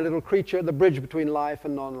extraordinary little creature, the bridge between life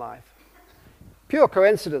and non-life. Pure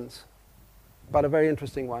coincidence. but a very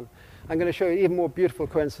interesting one. I'm going to show you an even more beautiful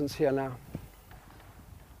coincidence here now.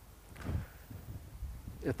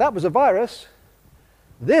 If that was a virus,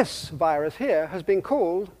 this virus here has been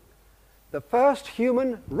called the first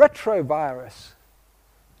human retrovirus.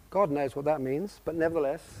 God knows what that means, but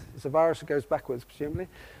nevertheless, it's a virus that goes backwards, presumably.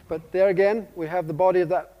 But there again, we have the body of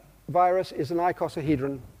that virus is an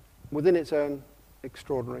icosahedron within its own.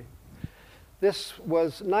 Extraordinary. This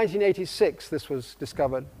was 1986, this was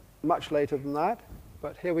discovered, much later than that.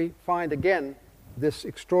 But here we find again this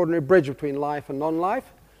extraordinary bridge between life and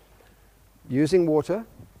non-life. Using water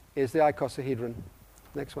is the icosahedron.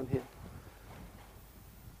 Next one here.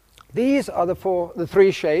 These are the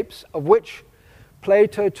three shapes of which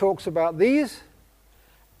Plato talks about these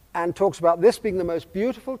and talks about this being the most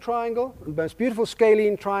beautiful triangle, the most beautiful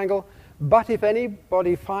scalene triangle, but if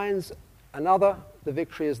anybody finds another, the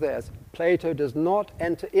victory is theirs. Plato does not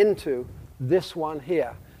enter into this one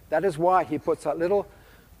here. That is why he puts that little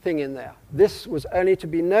thing in there. This was only to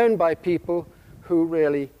be known by people who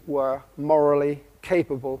really were morally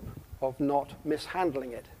capable of not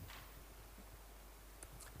mishandling it.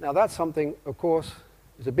 Now that's something, of course,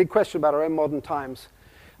 is a big question about our own modern times.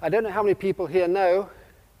 I don't know how many people here know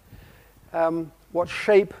what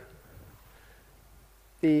shape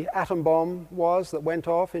the atom bomb was that went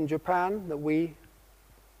off in Japan that we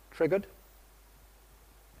triggered.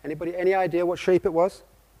 Anybody, any idea what shape it was?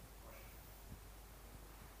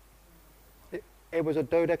 It was a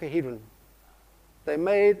dodecahedron. They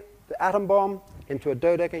made the atom bomb into a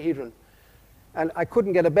dodecahedron. And I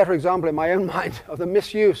couldn't get a better example in my own mind of the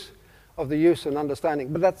misuse of the use and understanding,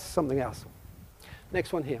 but that's something else.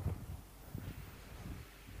 Next one here.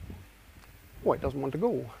 Oh, it doesn't want to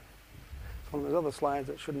go. It's one of those other slides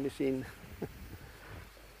that shouldn't be seen.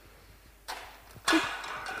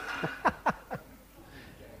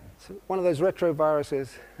 So one of those retroviruses.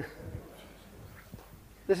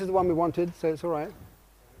 This is the one we wanted, so it's all right.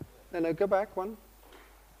 No, go back one,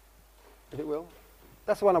 if it will.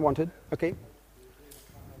 That's the one I wanted. Okay.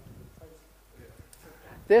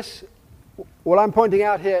 This, what I'm pointing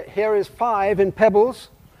out here is 5 in pebbles,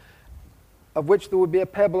 of which there would be a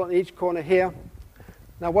pebble on each corner here.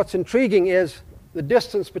 Now what's intriguing is the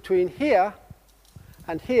distance between here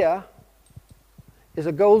and here is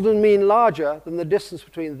a golden mean larger than the distance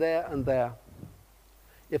between there and there.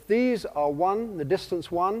 If these are 1, the distance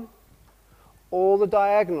 1, all the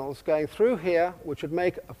diagonals going through here, which would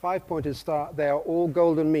make a 5-pointed star, they are all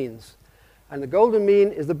golden means. And the golden mean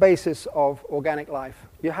is the basis of organic life.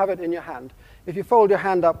 You have it in your hand. If you fold your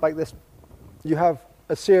hand up like this, you have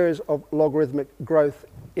a series of logarithmic growth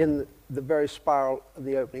in the very spiral of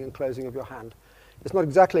the opening and closing of your hand. It's not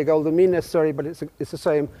exactly a golden mean necessarily, but it's the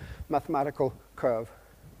same mathematical curve.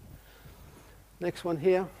 Next one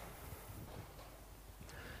here.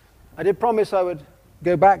 I did promise I would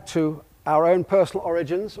go back to our own personal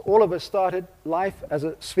origins. All of us started life as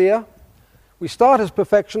a sphere. We start as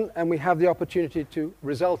perfection, and we have the opportunity to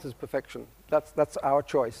result as perfection. That's our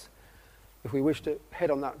choice, if we wish to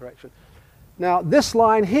head on that direction. Now, this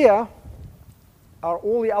line here are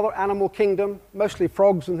all the other animal kingdom, mostly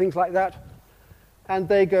frogs and things like that, and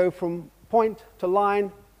they go from point to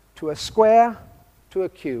line to a square to a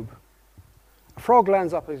cube. A frog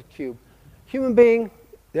lands up as a cube. Human being,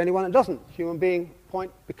 the only one that doesn't. Human being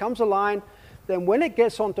point becomes a line. Then when it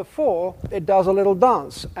gets onto 4, it does a little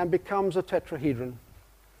dance and becomes a tetrahedron.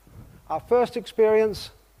 Our first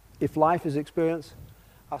experience, if life is experience,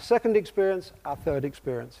 our second experience, our third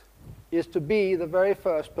experience, is to be the very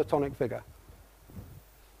first Platonic figure.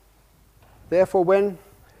 Therefore, when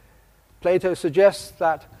Plato suggests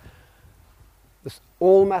that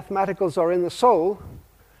all mathematicals are in the soul,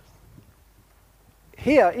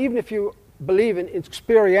 here, even if you believe in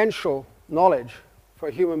experiential knowledge for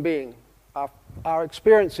a human being, our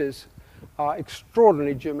experiences are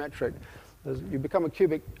extraordinarily geometric. You become a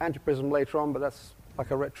cubic antiprism later on, but that's like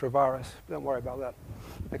a retrovirus. Don't worry about that.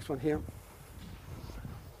 Next one here.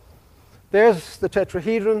 There's the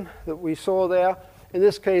tetrahedron that we saw there. In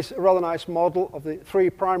this case, a rather nice model of the 3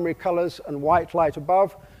 primary colors and white light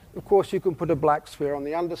above. Of course, you can put a black sphere on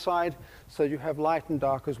the underside, so you have light and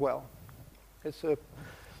dark as well. It's a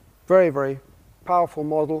very, very powerful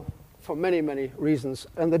model for many, many reasons.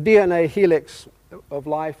 And the DNA helix of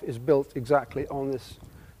life is built exactly on this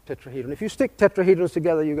tetrahedron. If you stick tetrahedrons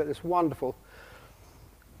together, you get this wonderful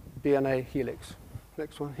DNA helix.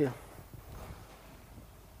 Next one here.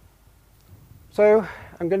 So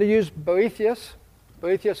I'm going to use Boethius.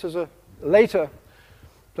 Boethius is a later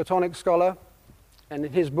Platonic scholar, and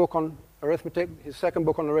in his book on arithmetic, his second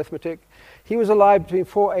book on arithmetic, he was alive between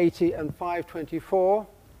 480 and 524,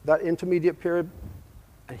 that intermediate period,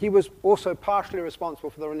 And he was also partially responsible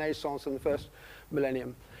for the Renaissance in the first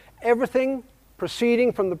millennium. Everything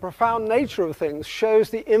proceeding from the profound nature of things shows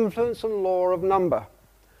the influence and law of number.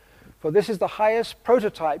 For this is the highest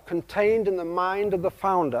prototype contained in the mind of the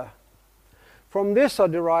founder. From this are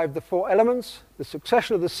derived the four elements, the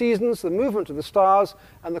succession of the seasons, the movement of the stars,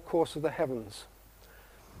 and the course of the heavens.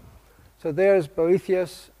 So there's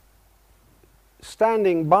Boethius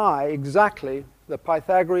standing by exactly the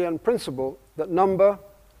Pythagorean principle that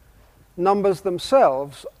numbers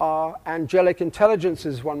themselves are angelic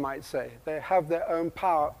intelligences, one might say. They have their own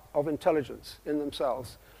power of intelligence in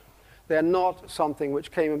themselves. They're not something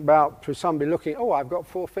which came about through somebody looking, oh, I've got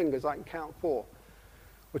 4 fingers, I can count 4,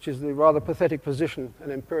 which is the rather pathetic position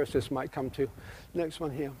an empiricist might come to. Next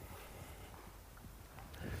one here.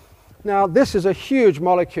 Now, this is a huge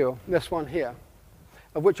molecule, this one here,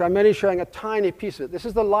 of which I'm only showing a tiny piece of it. This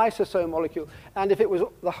is the lysosome molecule, and if it was,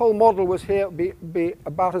 the whole model was here, it would be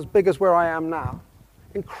about as big as where I am now.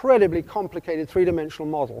 Incredibly complicated three-dimensional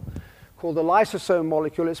model called the lysosome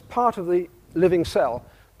molecule. It's part of the living cell,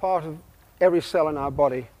 part of every cell in our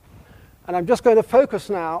body. And I'm just going to focus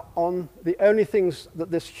now on the only things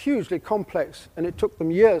that this hugely complex, and it took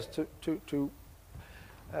them years to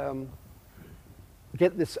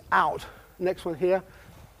get this out. Next one here.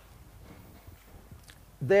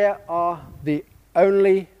 There are the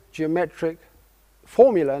only geometric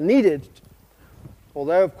formula needed.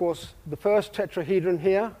 Although, of course, the first tetrahedron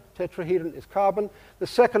here, tetrahedron is carbon. The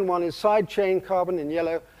second one is side chain carbon in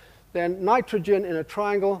yellow. Then nitrogen in a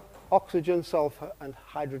triangle, oxygen, sulfur, and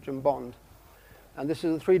hydrogen bond. And this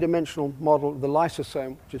is a three-dimensional model of the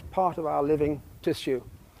lysosome, which is part of our living tissue.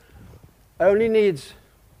 Only needs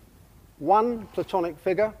one Platonic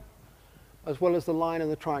figure, as well as the line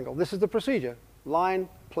and the triangle. This is the procedure. Line,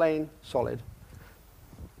 plane, solid.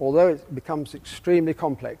 Although it becomes extremely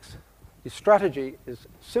complex, the strategy is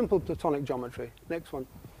simple Platonic geometry. Next one.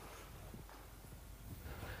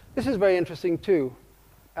 This is very interesting too,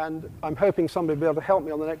 and I'm hoping somebody will be able to help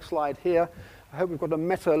me on the next slide here. I hope we've got a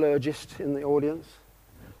metallurgist in the audience.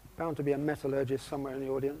 Bound to be a metallurgist somewhere in the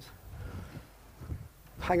audience.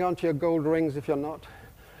 Hang on to your gold rings if you're not.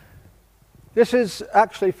 This is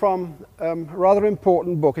actually from a rather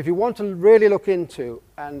important book. If you want to really look into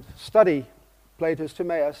and study Plato's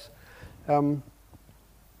Timaeus,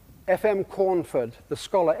 F.M. Cornford, the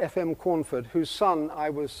scholar F.M. Cornford, whose son I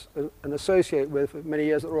was an associate with for many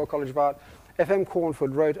years at the Royal College of Art, F.M.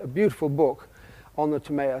 Cornford wrote a beautiful book on the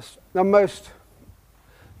Timaeus, a most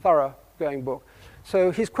thorough-going book.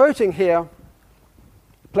 So he's quoting here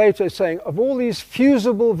Plato saying, of all these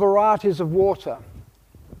fusible varieties of water,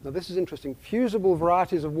 now this is interesting, fusible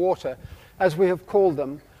varieties of water, as we have called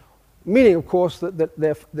them, meaning, of course, that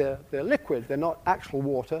they're liquid. They're not actual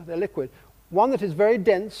water, they're liquid. One that is very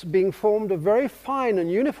dense, being formed of very fine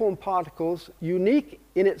and uniform particles, unique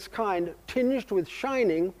in its kind, tinged with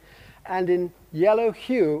shining, and in yellow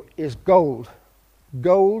hue, is gold.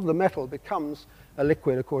 Gold, the metal, becomes a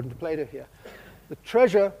liquid, according to Plato here. The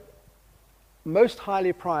treasure most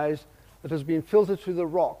highly prized that has been filtered through the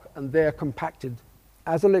rock and there compacted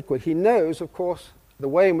as a liquid. He knows, of course, the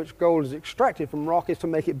way in which gold is extracted from rock is to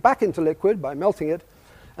make it back into liquid by melting it,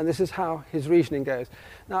 and this is how his reasoning goes.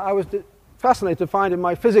 Now, I was fascinated to find in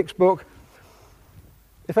my physics book,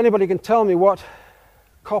 if anybody can tell me what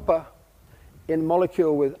copper in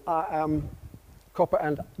molecule with copper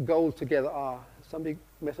and gold together are. Somebody,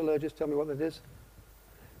 metallurgist, tell me what that is.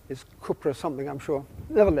 It's cupra something, I'm sure.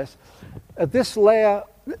 Nevertheless, this layer,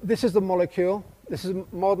 this is the molecule. This is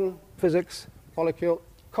modern physics molecule.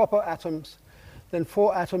 Copper atoms, then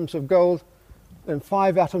 4 atoms of gold, then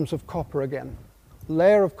 5 atoms of copper again.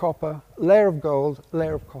 Layer of copper, layer of gold,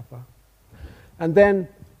 layer of copper. And then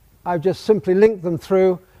I've just simply linked them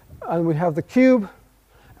through, and we have the cube,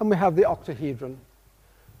 and we have the octahedron.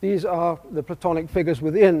 These are the Platonic figures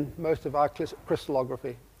within most of our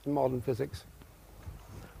crystallography in modern physics.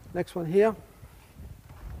 Next one here.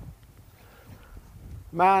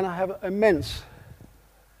 Man, I have immense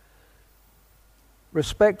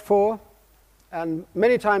respect for, and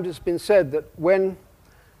many times it's been said that when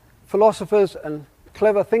philosophers and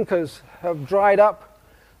clever thinkers have dried up,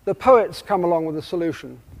 the poets come along with a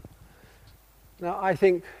solution. Now, I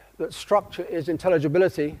think that structure is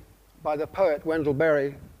intelligibility by the poet Wendell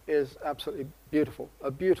Berry is absolutely beautiful,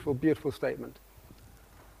 a beautiful, beautiful statement.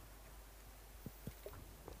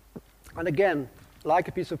 And again, like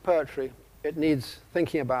a piece of poetry, it needs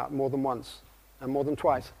thinking about more than once and more than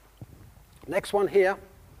twice. Next one here,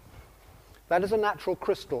 that is a natural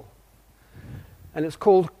crystal, and it's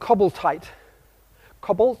called cobaltite.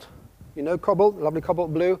 Cobalt, you know cobalt, lovely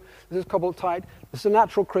cobalt blue. This is cobaltite. This is a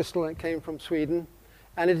natural crystal, and it came from Sweden.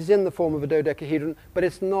 and it is in the form of a dodecahedron, but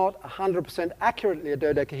it's not 100% accurately a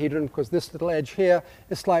dodecahedron because this little edge here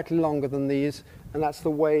is slightly longer than these, and that's the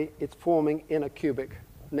way it's forming in a cubic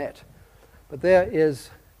net. But there is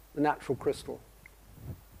the natural crystal,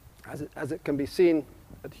 as it can be seen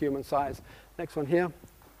at human size. Next one here.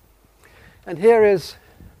 And here is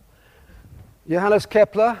Johannes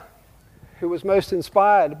Kepler, who was most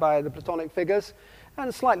inspired by the Platonic figures,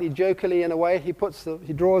 and slightly jokily in a way, he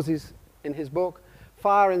draws these in his book: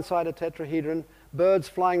 fire inside a tetrahedron, birds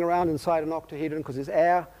flying around inside an octahedron because it's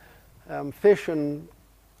air, fish and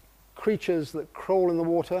creatures that crawl in the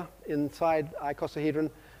water inside icosahedron,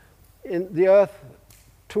 in the earth,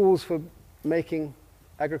 tools for making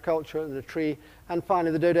agriculture and the tree, and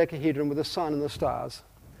finally the dodecahedron with the sun and the stars.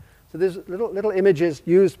 So there's little images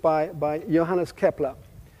used by Johannes Kepler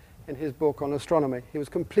in his book on astronomy. He was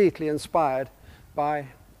completely inspired by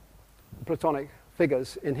Platonic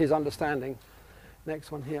figures in his understanding.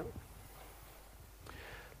 Next one here.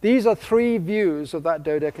 These are three views of that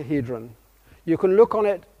dodecahedron. You can look on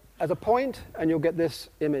it as a point and you'll get this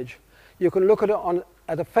image. You can look at it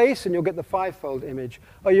at a face and you'll get the fivefold image.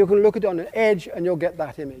 Or you can look at it on an edge and you'll get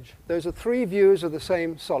that image. Those are three views of the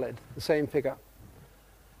same solid, the same figure.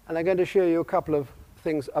 And I'm going to show you a couple of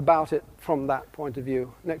things about it from that point of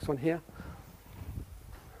view. Next one here.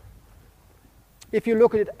 If you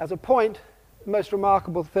look at it as a point, the most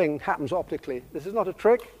remarkable thing happens optically. This is not a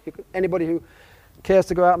trick. Anybody who cares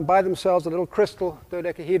to go out and buy themselves a little crystal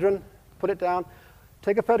dodecahedron, put it down,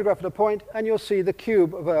 take a photograph at a point, and you'll see the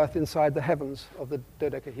cube of Earth inside the heavens of the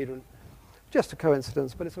dodecahedron. Just a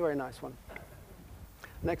coincidence, but it's a very nice one.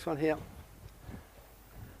 Next one here.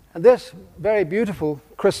 And this very beautiful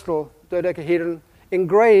crystal dodecahedron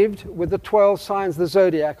engraved with the 12 signs of the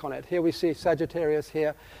zodiac on it. Here we see Sagittarius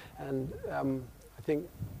here, and I think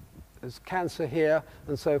there's Cancer here,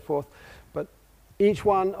 and so forth. But each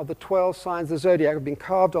one of the 12 signs of the zodiac have been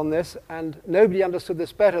carved on this, and nobody understood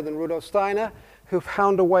this better than Rudolf Steiner, who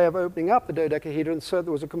found a way of opening up the dodecahedron so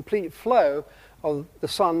there was a complete flow of the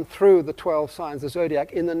sun through the 12 signs of the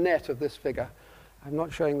zodiac in the net of this figure. I'm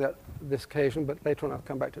not showing that this occasion, but later on I'll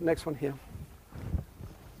come back to it. Next one here.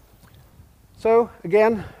 So,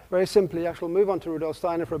 again, very simply, I shall move on to Rudolf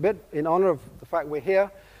Steiner for a bit in honor of the fact we're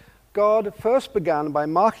here. God first began by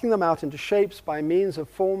marking them out into shapes by means of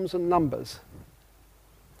forms and numbers.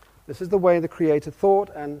 This is the way the Creator thought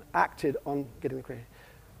and acted on getting the creation.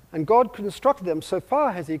 And God constructed them so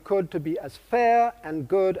far as he could to be as fair and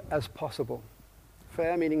good as possible.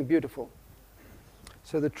 Fair meaning beautiful.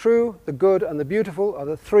 So the true, the good, and the beautiful are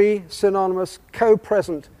the three synonymous,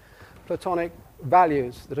 co-present Platonic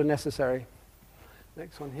values that are necessary.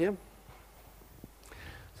 Next one here.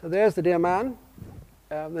 So there's the dear man,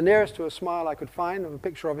 the nearest to a smile I could find of a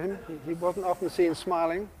picture of him. He wasn't often seen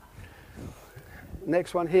smiling.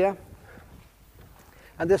 Next one here.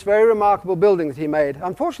 And this very remarkable building that he made.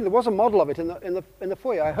 Unfortunately, there was a model of it in the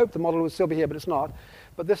foyer. I hope the model would still be here, but it's not.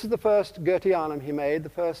 But this is the first Goetheanum he made, the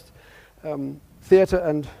first theatre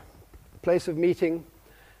and place of meeting.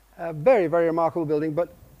 Very, very remarkable building,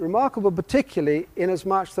 but remarkable particularly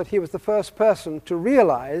inasmuch that he was the first person to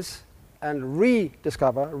realize and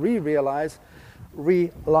rediscover, realize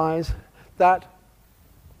that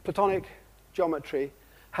Platonic geometry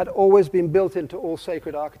had always been built into all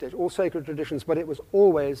sacred architecture, all sacred traditions, but it was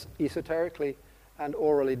always esoterically and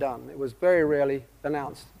orally done. It was very rarely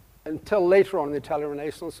announced. Until later on in the Italian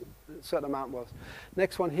Renaissance, a certain amount was.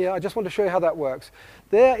 Next one here, I just want to show you how that works.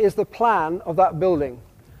 There is the plan of that building.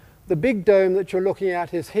 The big dome that you're looking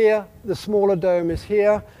at is here, the smaller dome is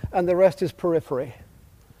here, and the rest is periphery.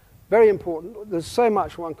 Very important. There's so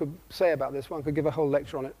much one could say about this. One could give a whole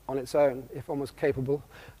lecture on it on its own if one was capable.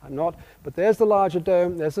 I'm not. But there's the larger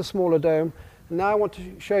dome, there's the smaller dome. And now I want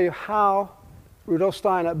to show you how Rudolf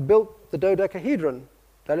Steiner built the dodecahedron.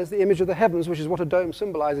 That is the image of the heavens, which is what a dome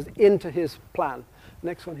symbolizes, into his plan.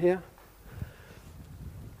 Next one here.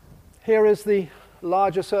 Here is the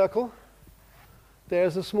larger circle.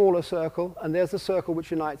 There's the smaller circle, and there's the circle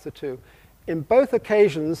which unites the two. In both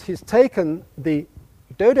occasions, he's taken the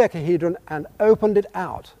dodecahedron and opened it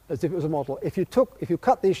out as if it was a model. If you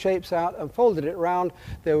cut these shapes out and folded it round,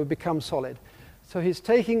 they would become solid. So he's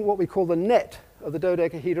taking what we call the net of the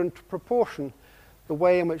dodecahedron to proportion the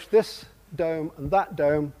way in which this dome and that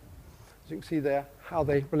dome, as you can see there, how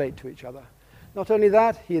they relate to each other. Not only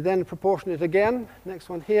that, he then proportioned it again, next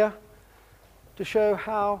one here, to show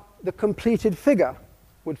how the completed figure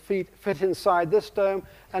would fit inside this dome,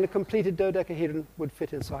 and a completed dodecahedron would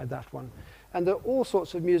fit inside that one. And there are all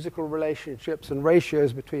sorts of musical relationships and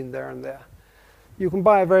ratios between there and there. You can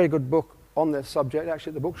buy a very good book on this subject,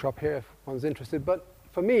 actually at the bookshop here if one's interested, but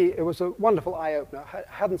for me, it was a wonderful eye-opener. I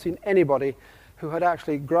hadn't seen anybody who had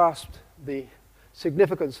actually grasped the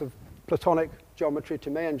significance of Platonic geometry,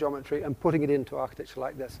 Timaean geometry, and putting it into architecture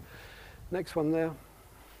like this. Next one there.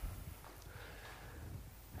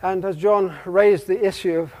 And as John raised the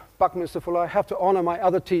issue of Buckminster Fuller, I have to honor my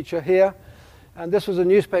other teacher here. And this was a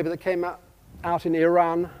newspaper that came out in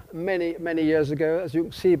Iran many, many years ago, as you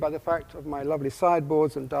can see by the fact of my lovely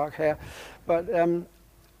sideboards and dark hair. But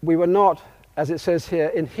we were not, as it says here,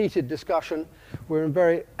 in heated discussion. We're in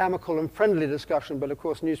very amicable and friendly discussion, but of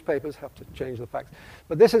course newspapers have to change the facts.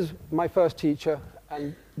 But this is my first teacher,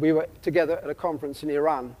 and we were together at a conference in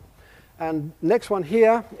Iran. And next one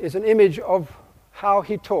here is an image of how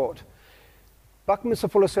he taught. Buckminster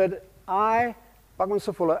Fuller said, I,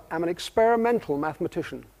 Buckminster Fuller, am an experimental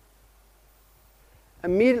mathematician,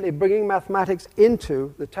 immediately bringing mathematics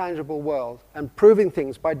into the tangible world and proving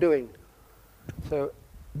things by doing. So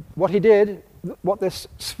what he did, what this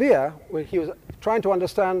sphere, where he was trying to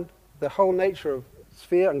understand the whole nature of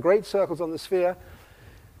sphere and great circles on the sphere,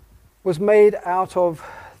 was made out of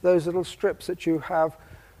those little strips that you have,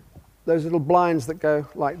 those little blinds that go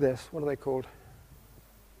like this. What are they called?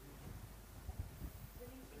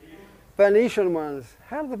 Venetian ones.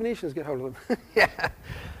 How did the Venetians get hold of them? Yeah.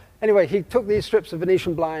 Anyway, he took these strips of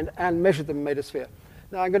Venetian blind and measured them and made a sphere.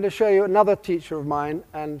 Now I'm going to show you another teacher of mine,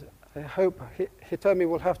 and I hope Hitomi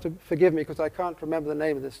will have to forgive me because I can't remember the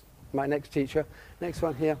name of this, my next teacher. Next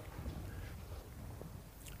one here.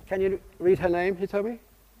 Can you read her name, Hitomi?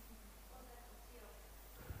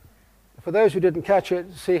 For those who didn't catch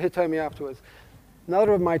it, see Hitomi afterwards.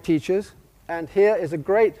 Another of my teachers, and here is a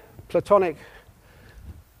great Platonic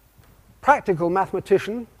practical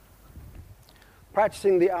mathematician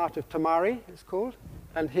practicing the art of Tamari, it's called,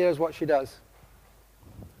 and here's what she does.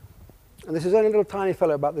 And this is only a little tiny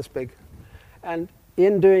fellow about this big. And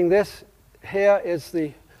in doing this, here is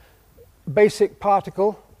the basic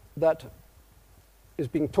particle that is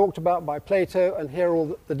being talked about by Plato, and here are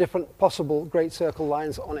all the different possible great circle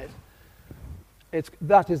lines on it.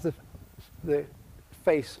 That is the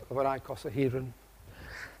face of an icosahedron.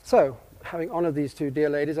 So, having honored these two dear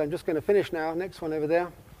ladies, I'm just going to finish now. Next one over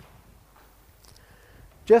there.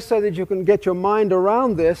 Just so that you can get your mind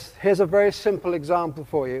around this, here's a very simple example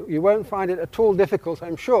for you. You won't find it at all difficult,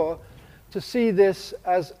 I'm sure, to see this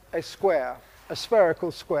as a square, a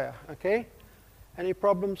spherical square, okay? Any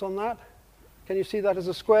problems on that? Can you see that as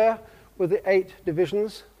a square with the 8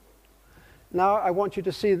 divisions? Now I want you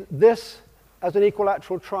to see this as an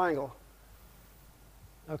equilateral triangle,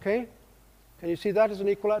 okay? Can you see that as an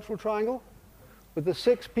equilateral triangle with the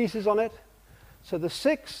 6 pieces on it? So the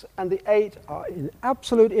 6 and the 8 are in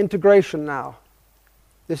absolute integration now.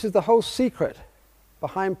 This is the whole secret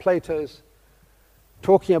behind Plato's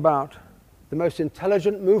talking about the most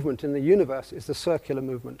intelligent movement in the universe is the circular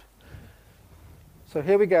movement. So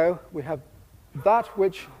here we go. We have that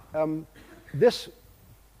which, this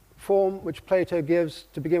form which Plato gives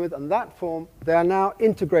to begin with, and that form, they are now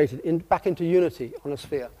integrated back into unity on a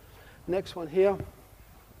sphere. Next one here.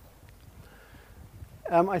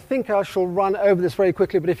 I think I shall run over this very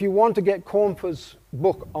quickly, but if you want to get Cornford's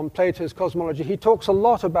book on Plato's cosmology, he talks a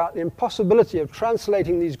lot about the impossibility of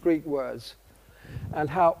translating these Greek words and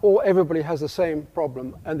how everybody has the same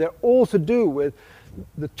problem. And they're all to do with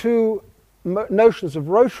the two notions of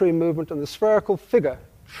rotary movement and the spherical figure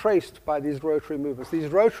traced by these rotary movements.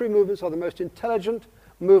 These rotary movements are the most intelligent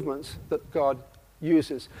movements that God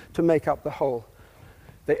uses to make up the whole.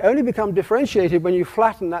 They only become differentiated when you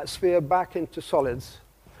flatten that sphere back into solids.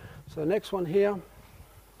 So next one here.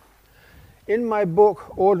 In my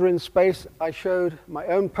book, Order in Space, I showed my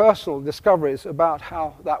own personal discoveries about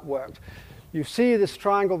how that worked. You see this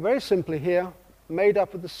triangle very simply here, made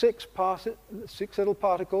up of the 6 little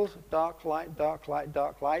particles, dark, light, dark, light,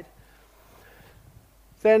 dark, light.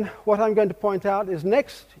 Then what I'm going to point out is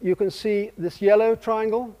next you can see this yellow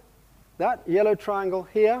triangle, that yellow triangle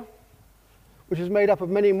here, which is made up of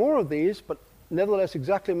many more of these, but nevertheless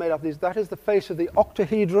exactly made up of these. That is the face of the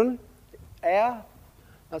octahedron, air.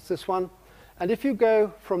 That's this one. And if you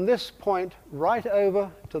go from this point right over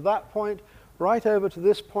to that point, right over to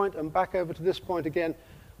this point, and back over to this point again,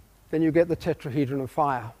 then you get the tetrahedron of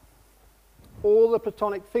fire. All the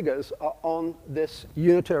Platonic figures are on this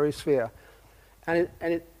unitary sphere. And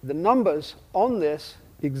the numbers on this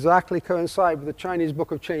exactly coincide with the Chinese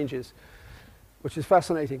Book of Changes, which is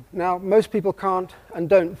fascinating. Now, most people can't and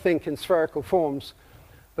don't think in spherical forms,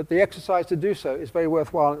 but the exercise to do so is very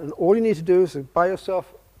worthwhile. And all you need to do is buy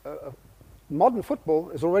yourself modern football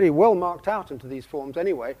is already well marked out into these forms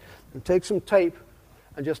anyway, and take some tape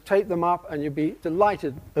and just tape them up, and you'll be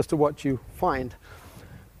delighted as to what you find.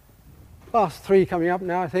 Last three coming up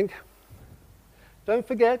now, I think. Don't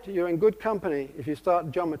forget, you're in good company if you start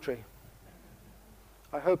geometry.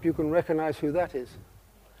 I hope you can recognize who that is.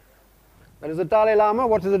 That is the Dalai Lama.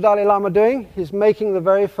 What is the Dalai Lama doing? He's making the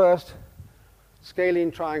very first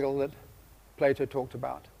scalene triangle that Plato talked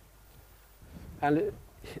about. And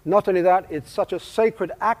not only that, it's such a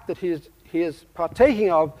sacred act that he is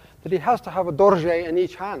partaking of that he has to have a dorje in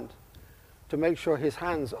each hand to make sure his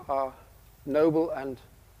hands are noble and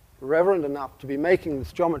reverent enough to be making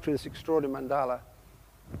this geometry, this extraordinary mandala.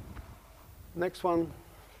 Next one.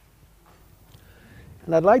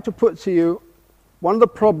 And I'd like to put to you, one of the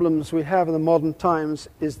problems we have in the modern times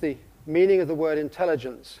is the meaning of the word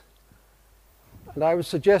intelligence. And I would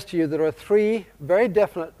suggest to you there are three very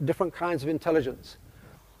different kinds of intelligence.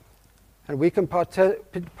 And we can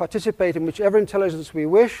participate in whichever intelligence we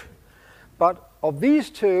wish, but of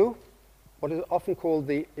these two, what is often called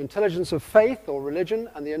the intelligence of faith or religion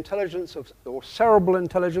and the intelligence of, or cerebral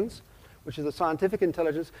intelligence, which is the scientific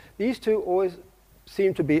intelligence, these two always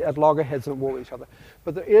seem to be at loggerheads and at war with each other.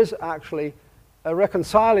 But there is actually a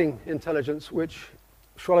reconciling intelligence, which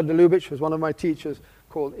Schwaller de Lubitsch, who was one of my teachers,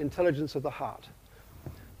 called intelligence of the heart.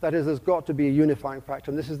 That is, there's got to be a unifying factor,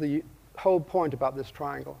 and this is the whole point about this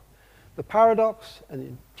triangle. The paradox and the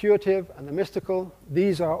intuitive and the mystical,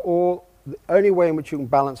 these are all the only way in which you can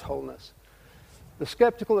balance wholeness. The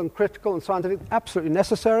skeptical and critical and scientific, absolutely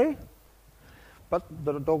necessary, but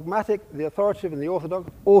the dogmatic, the authoritative, and the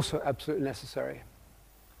orthodox, also absolutely necessary.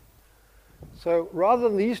 So rather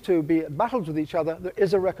than these two be at battles with each other, there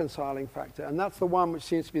is a reconciling factor, and that's the one which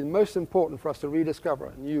seems to be the most important for us to rediscover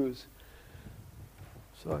and use.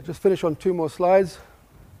 So I'll just finish on two more slides.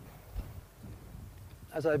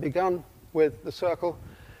 As I begun with the circle,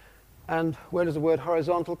 and where does the word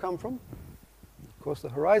horizontal come from? Of course, the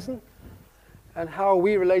horizon. And how are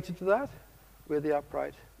we related to that? We're the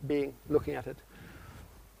upright being looking at it.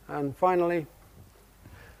 And finally,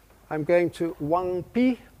 I'm going to Wang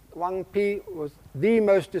Pi. Wang Pi was the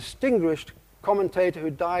most distinguished commentator who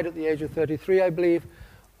died at the age of 33, I believe,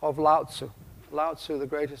 of Lao Tzu. Lao Tzu, the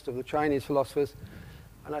greatest of the Chinese philosophers.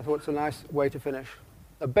 And I thought it's a nice way to finish.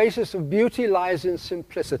 The basis of beauty lies in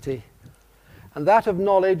simplicity, and that of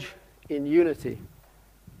knowledge in unity.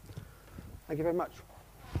 Thank you very much.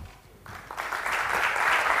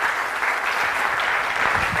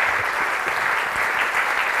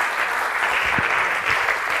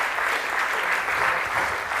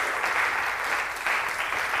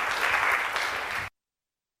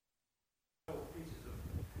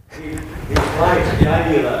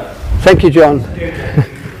 Thank you, John.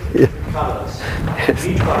 Colours. Yes.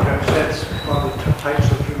 Each one represents one of the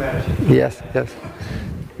types of humanity. Yes, yes.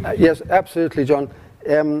 Yes, absolutely, John.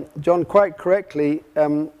 John quite correctly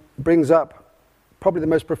brings up probably the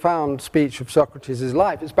most profound speech of Socrates'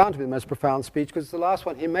 life. It's bound to be the most profound speech because it's the last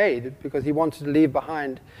one he made because he wanted to leave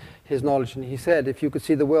behind his knowledge. And he said, if you could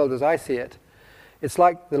see the world as I see it, it's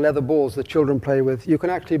like the leather balls that children play with. You can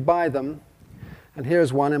actually buy them. And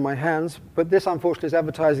here's one in my hands, but this unfortunately is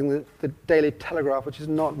advertising the Daily Telegraph, which is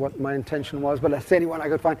not what my intention was, but that's the only one I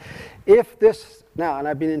could find. If this, now, and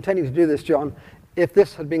I've been intending to do this, John, if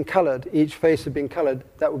this had been colored, each face had been colored,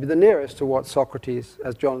 that would be the nearest to what Socrates,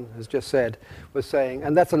 as John has just said, was saying.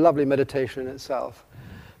 And that's a lovely meditation in itself.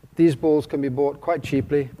 These balls can be bought quite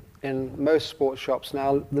cheaply in most sports shops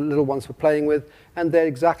now, the little ones for playing with, and they're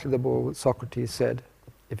exactly the ball that Socrates said,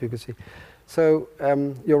 if you could see. So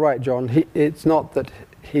you're right, John. It's not that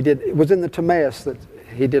he did. It was in the Timaeus that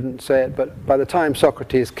he didn't say it, but by the time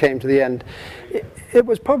Socrates came to the end, it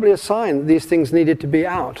was probably a sign that these things needed to be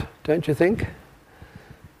out, don't you think?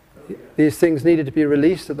 These things needed to be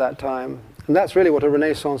released at that time. And that's really what a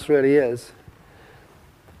Renaissance really is.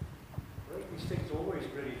 These things are always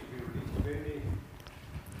ready to be released.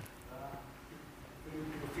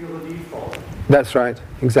 You feel the need for them. That's right,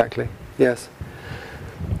 exactly, yes.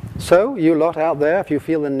 So, you lot out there, if you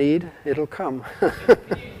feel the need, it'll come.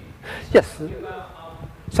 Yes. About,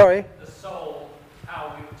 Sorry? the soul,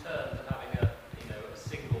 how we return to having a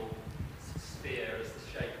single sphere as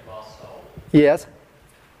the shape of our soul. Yes.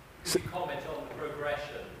 Could you comment on the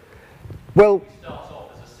progression? Well, We start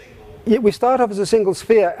off as a single. yeah, we start off as a single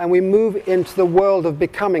sphere and we move into the world of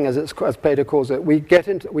becoming, as Plato calls it. We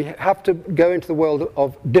have to go into the world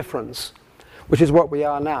of difference, which is what we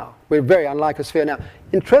are now. We're very unlike a sphere now.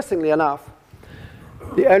 Interestingly enough,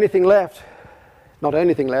 the only thing left, not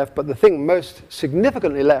anything left, but the thing most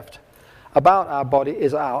significantly left about our body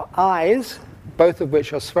is our eyes, both of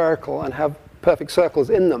which are spherical and have perfect circles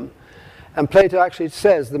in them. And Plato actually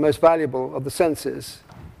says the most valuable of the senses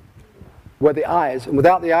were the eyes. And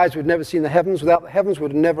without the eyes, we'd never seen the heavens. Without the heavens,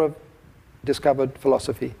 we'd never have discovered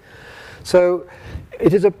philosophy. So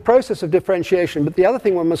it is a process of differentiation. But the other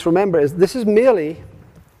thing one must remember is this is merely,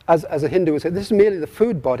 as a Hindu would say, this is merely the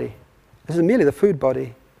food body. This is merely the food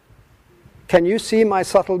body. Can you see my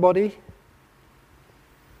subtle body?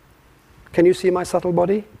 Can you see my subtle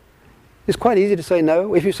body? It's quite easy to say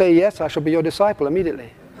no. If you say yes, I shall be your disciple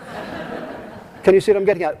immediately. Can you see what I'm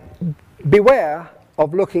getting at? Beware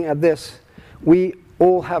of looking at this. We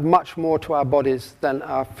all have much more to our bodies than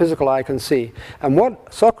our physical eye can see. And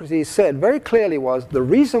what Socrates said very clearly was the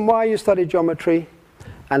reason why you study geometry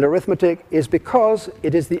and arithmetic is because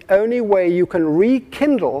it is the only way you can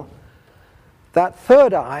rekindle that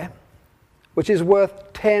third eye, which is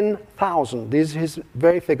worth 10,000. These are his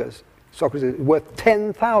very figures. Socrates is worth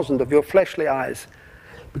 10,000 of your fleshly eyes.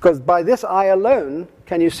 Because by this eye alone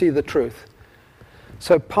can you see the truth.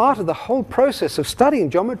 So part of the whole process of studying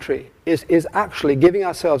geometry is actually giving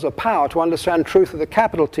ourselves a power to understand truth of the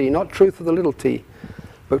capital T, not truth of the little t,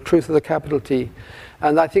 but truth of the capital T.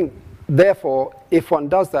 And I think, therefore, if one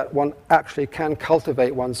does that, one actually can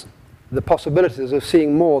cultivate the possibilities of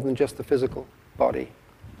seeing more than just the physical body.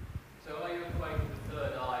 So are you equating the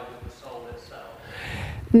third eye with the soul itself?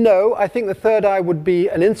 No, I think the third eye would be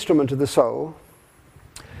an instrument of the soul.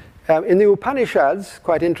 In the Upanishads,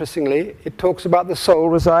 quite interestingly, it talks about the soul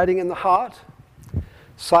residing in the heart,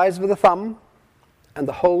 size of the thumb, and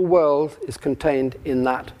the whole world is contained in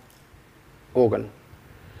that organ.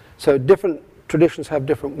 So different traditions have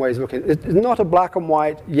different ways of looking. It's not a black and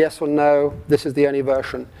white, yes or no, this is the only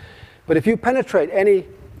version. But if you penetrate any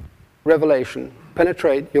revelation,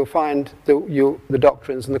 you'll find the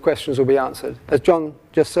doctrines and the questions will be answered. As John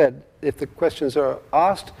just said, if the questions are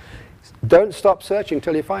asked, don't stop searching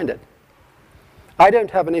till you find it. I don't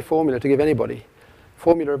have any formula to give anybody.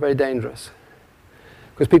 Formula are very dangerous.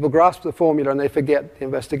 Because people grasp the formula and they forget the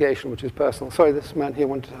investigation, which is personal. Sorry, this man here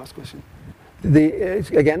wanted to ask a question.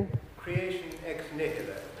 Again? Creation ex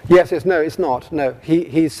nihilo. Yes, no, it's not. No,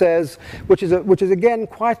 he says, which is again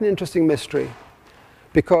quite an interesting mystery.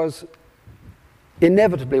 Because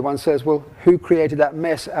inevitably one says, well, who created that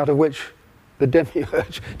mess out of which the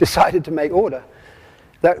demiurge decided to make order?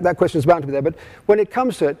 That question is bound to be there. But when it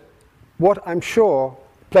comes to it, what I'm sure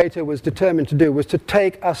Plato was determined to do was to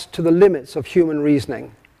take us to the limits of human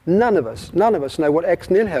reasoning. None of us know what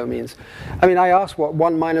ex nihilo means. I mean, I asked what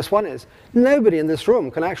 1 minus 1 is. Nobody in this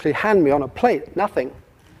room can actually hand me on a plate nothing.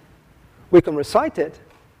 We can recite it.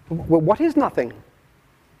 Well, what is nothing?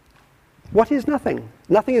 What is nothing?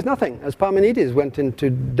 Nothing is nothing, as Parmenides went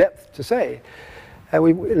into depth to say.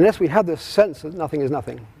 Unless we have this sense that nothing is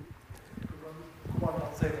nothing. Why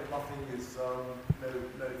not say that nothing is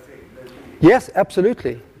no thing, no being? Yes,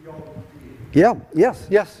 absolutely. Beyond being. Yeah,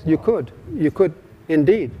 yes, you could. You could,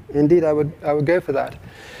 indeed. Indeed, I would go for that.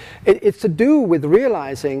 It's to do with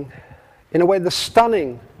realizing, in a way, the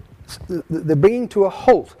stunning, the bringing to a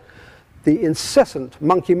halt, the incessant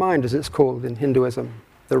monkey mind, as it's called in Hinduism.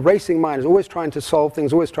 The racing mind is always trying to solve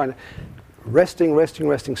things, always trying to,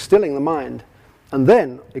 resting, stilling the mind. And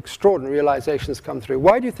then extraordinary realizations come through.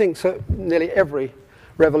 Why do you think nearly every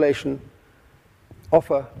revelation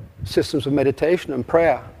offer systems of meditation and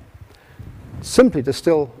prayer? Simply to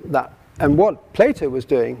still that. And what Plato was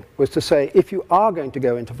doing was to say, if you are going to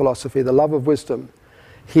go into philosophy, the love of wisdom,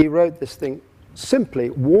 he wrote this thing simply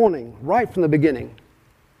warning right from the beginning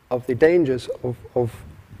of the dangers of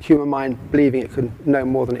human mind believing it can know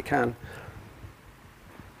more than it can.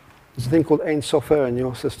 There's a thing called Ein Sofer in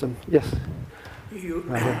your system. Yes?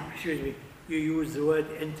 Excuse me, you use the word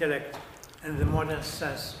intellect in the modern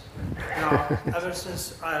sense. Now, ever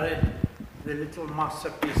since I read the little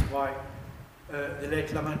masterpiece by the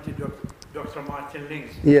late lamented Dr. Martin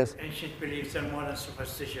Lings, yes. Ancient Beliefs and Modern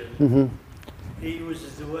Superstition, Mm-hmm. he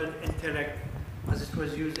uses the word intellect as it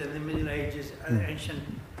was used in the Middle Ages and ancient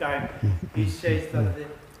time. He says that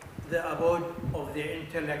the abode of the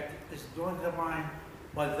intellect is not the mind,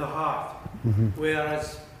 but the heart,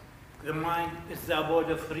 whereas the mind is the abode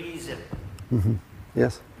of reason. Mm-hmm.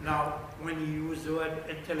 Yes. Now, when you use the word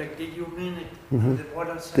intellect, did you mean it in the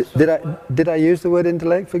modern sense? Did I use the word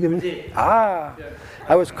intellect? Forgive me. You did. Ah,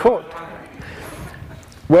 I was caught.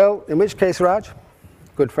 Well, in which case, Raj,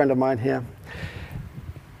 good friend of mine here,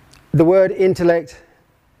 the word intellect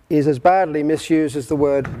is as badly misused as the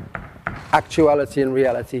word actuality and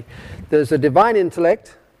reality. There's a divine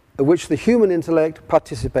intellect of which the human intellect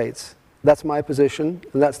participates. That's my position,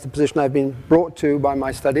 and that's the position I've been brought to by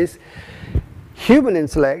my studies. Human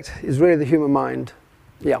intellect is really the human mind.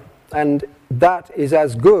 Yeah, and that is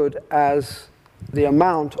as good as the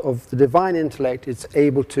amount of the divine intellect it's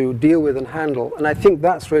able to deal with and handle. And I think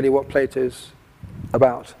that's really what Plato's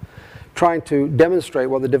about, trying to demonstrate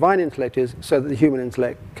what the divine intellect is so that the human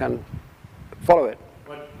intellect can follow it.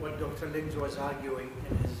 What Dr. Linz was arguing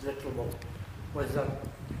in his little book was that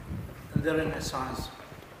in the Renaissance,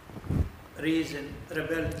 reason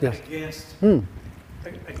rebelled Yes. against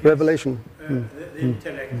Revelation. the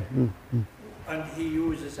intellect. And he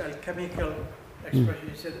uses alchemical expression.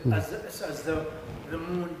 He said, as the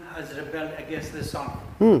moon has rebelled against the sun.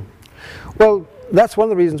 Well, that's one of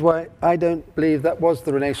the reasons why I don't believe that was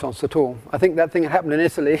the Renaissance at all. I think that thing that happened in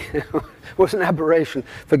Italy was an aberration.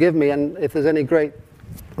 Forgive me, and if there's any great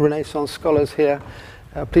Renaissance scholars here,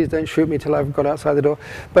 please don't shoot me till I've got outside the door.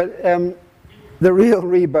 But the real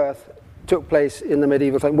rebirth took place in the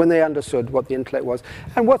medieval time when they understood what the intellect was.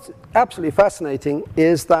 And what's absolutely fascinating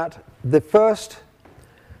is that the first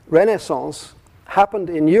Renaissance happened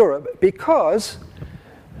in Europe because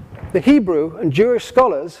the Hebrew and Jewish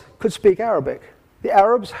scholars could speak Arabic. The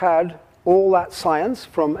Arabs had all that science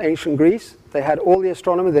from ancient Greece. They had all the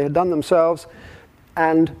astronomy they had done themselves.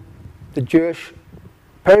 And the Jewish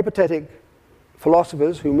peripatetic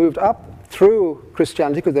philosophers who moved up through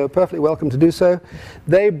Christianity, because they were perfectly welcome to do so,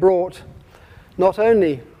 they brought not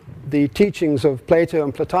only the teachings of Plato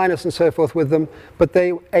and Plotinus and so forth with them, but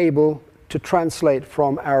they were able to translate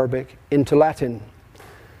from Arabic into Latin.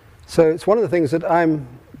 So it's one of the things that I'm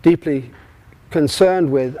deeply concerned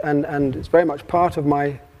with, and it's very much part of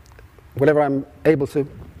my, whatever I'm able to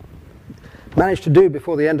manage to do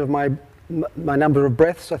before the end of my number of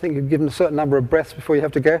breaths. I think you've given a certain number of breaths before you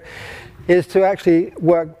have to go, is to actually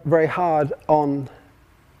work very hard on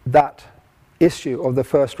that issue of the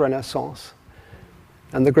first Renaissance.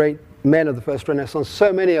 And the great men of the first Renaissance,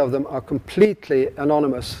 so many of them are completely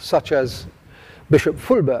anonymous, such as Bishop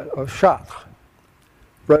Fulbert of Chartres,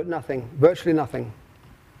 wrote nothing, virtually nothing,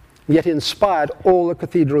 yet inspired all the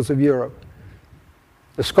cathedrals of Europe.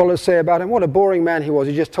 The scholars say about him, what a boring man he was.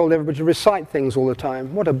 He just told everybody to recite things all the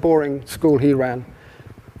time. What a boring school he ran.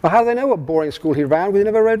 Well, how do they know what boring school he ran? We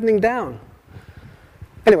never wrote anything down.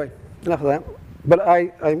 Anyway, enough of that. But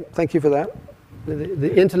I thank you for that.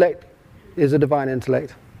 The intellect is a divine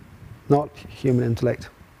intellect, not human intellect.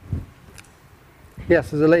 Yes,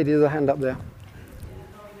 there's a lady with a hand up there.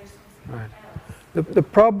 Right. The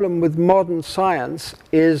problem with modern science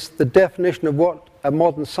is the definition of what a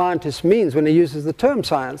modern scientist means when he uses the term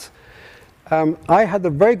science. I had the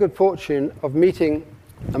very good fortune of meeting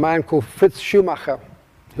a man called Fritz Schumacher,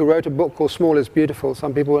 who wrote a book called Small is Beautiful.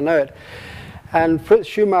 Some people will know it. And Fritz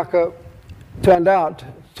Schumacher turned out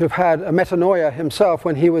to have had a metanoia himself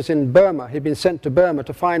when he was in Burma. He'd been sent to Burma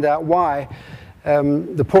to find out why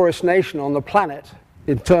the poorest nation on the planet,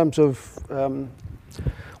 in terms of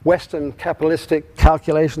Western capitalistic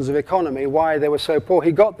calculations of economy, why they were so poor.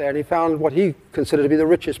 He got there and he found what he considered to be the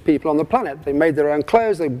richest people on the planet. They made their own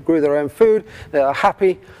clothes, they grew their own food, they were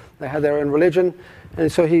happy, they had their own religion.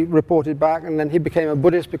 And so he reported back, and then he became a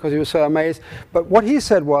Buddhist because he was so amazed. But what he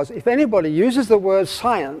said was, if anybody uses the word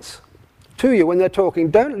science to you when they're talking,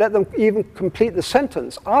 don't let them even complete the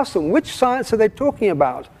sentence. Ask them, which science are they talking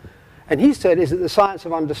about? And he said, is it the science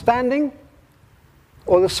of understanding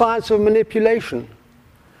or the science of manipulation?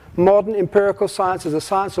 Modern empirical science is a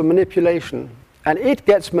science of manipulation, and it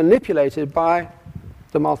gets manipulated by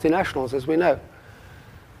the multinationals, as we know.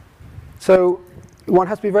 So one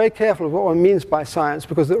has to be very careful of what one means by science,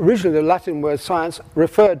 because originally the Latin word science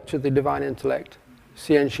referred to the divine intellect,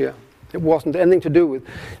 scientia. It wasn't anything to do with.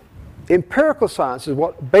 Empirical science is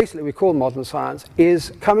what basically we call modern science,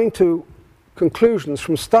 is coming to conclusions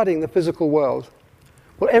from studying the physical world.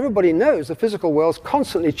 Well, everybody knows the physical world's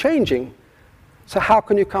constantly changing. So how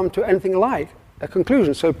can you come to anything like a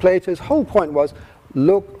conclusion? So Plato's whole point was,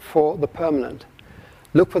 look for the permanent.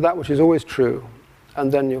 Look for that which is always true,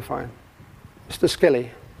 and then you'll find. Mr.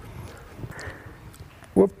 Skelly.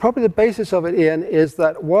 Well, probably the basis of it, Ian, is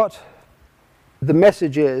that what the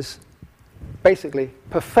message is, basically,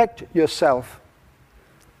 perfect yourself.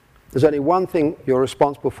 There's only one thing you're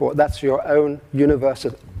responsible for. That's your own universe.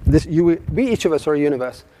 We, each of us, are a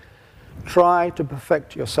universe. Try to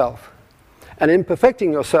perfect yourself. And in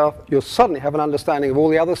perfecting yourself, you'll suddenly have an understanding of all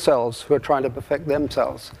the other selves who are trying to perfect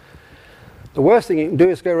themselves. The worst thing you can do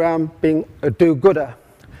is go around being a do-gooder.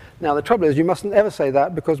 Now, the trouble is, you mustn't ever say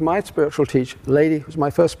that, because my spiritual teacher, the lady who was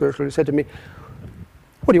my first spiritual teacher, said to me,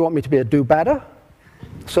 what do you want me to be, a do-badder?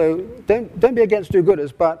 So don't be against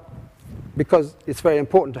do-gooders, but because it's very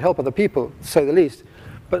important to help other people, to say the least.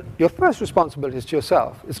 But your first responsibility is to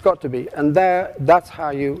yourself. It's got to be. And that's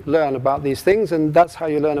how you learn about these things, and that's how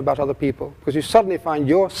you learn about other people. Because you suddenly find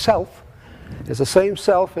yourself is the same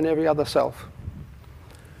self in every other self.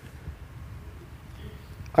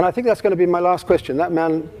 And I think that's going to be my last question. That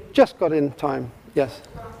man just got in time. Yes?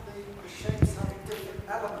 About the shapes having different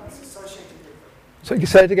elements associated with them. So you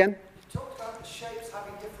say it again? You talked about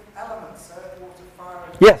earth, water, fire.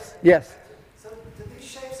 And Yes, yes. So do these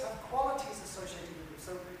shapes have qualities associated with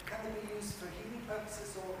them? So can they be used for healing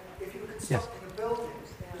purposes, or if you were constructing a building,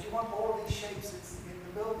 would you want all these shapes in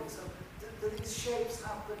the building? So do these shapes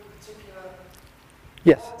have the particular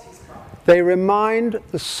Yes. qualities about them? They remind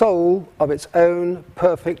the soul of its own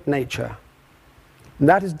perfect nature. And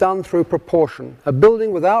that is done through proportion. A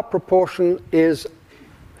building without proportion is,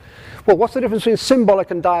 well, what's the difference between symbolic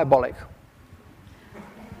and diabolic?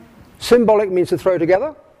 Symbolic means to throw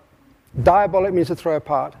together. Diabolic means to throw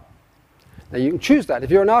apart. Now you can choose that. If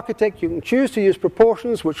you're an architect, you can choose to use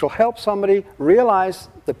proportions which will help somebody realize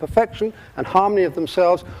the perfection and harmony of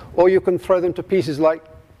themselves, or you can throw them to pieces like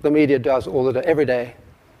the media does all the day, every day.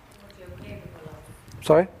 What you're capable of.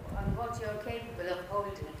 Sorry? On what you're capable of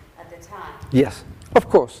holding at the time. Yes. Of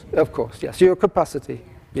course, yes. Your capacity.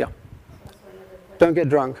 Yeah. Don't get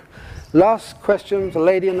drunk. Last question, the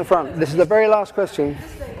lady in the front. This is the very last question.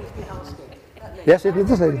 This lady's been asking. That lady. Yes, it is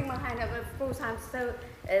this lady. Putting my hand up, of course I'm so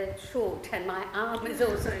short and my arm is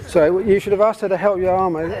also short. Sorry, you should have asked her to help your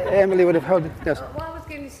arm. Emily would have held it. Yes. What I was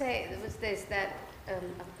going to say was this, that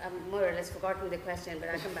I've more or less forgotten the question, but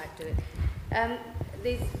I'll come back to it.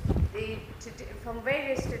 From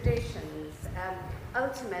various traditions,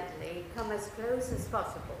 ultimately come as close as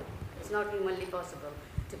possible. It's not humanly possible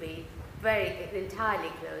to be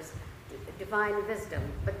entirely close to divine wisdom,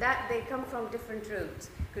 but that they come from different roots.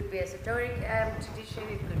 Could be esoteric tradition,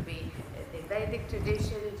 it could be the Vedic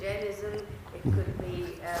tradition, Jainism, it could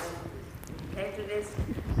be Platonist.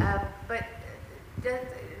 But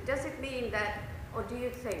does it mean that, or do you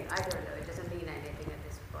think, I don't know, it doesn't mean anything at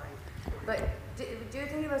this point, but do you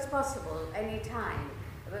think it was possible any time,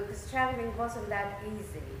 because traveling wasn't that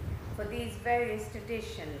easy, for these various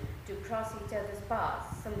traditions to cross each other's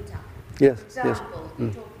paths sometime? Yes. For example,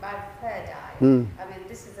 you talk about third eye. I mean,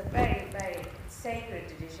 this is a very, very sacred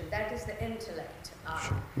tradition. That is the intellect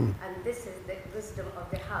eye. And this is the wisdom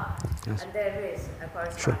of the heart. Yes. And there is a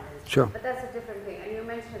correspondence. Sure. But that's a different thing. And you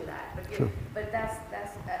mentioned that. But, Sure. but that's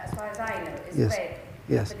as far as I know, is Yes. Vedic.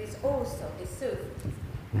 Yes. But it's also a Sufi.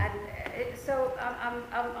 And so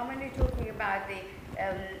I'm only talking about the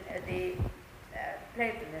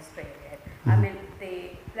Platonist period. I mean,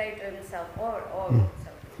 the Plato himself or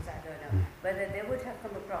I don't know, whether they would have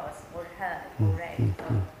come across or heard or read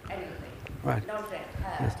or anything. Right. Not read,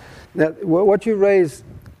 heard. Yes. Now, what you raise,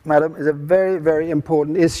 madam, is a very, very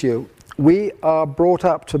important issue. We are brought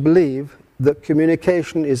up to believe that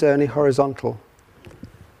communication is only horizontal,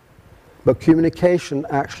 but communication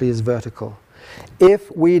actually is vertical.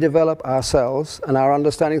 If we develop ourselves and our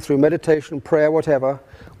understanding through meditation, prayer, whatever,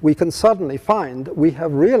 we can suddenly find we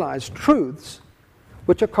have realized truths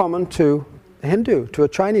which are common to a Hindu, to a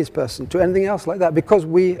Chinese person, to anything else like that, because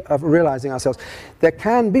we are realizing ourselves. There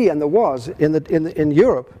can be, and there was, in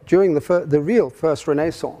Europe, during the real first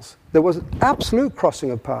Renaissance, there was absolute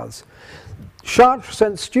crossing of paths. Chartres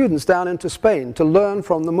sent students down into Spain to learn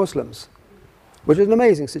from the Muslims, which is an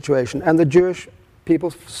amazing situation, and the Jewish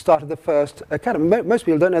people started the first academy. Most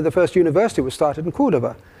people don't know the first university was started in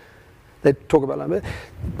Córdoba. They talk about that.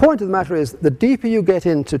 The point of the matter is, the deeper you get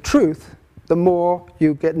into truth, the more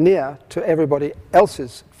you get near to everybody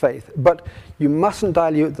else's faith. But you mustn't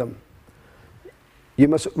dilute them. You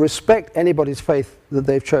must respect anybody's faith that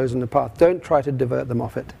they've chosen the path. Don't try to divert them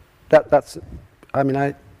off it.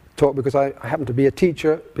 I talk because I happen to be a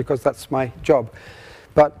teacher, because that's my job.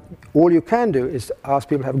 But all you can do is ask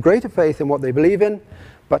people to have greater faith in what they believe in,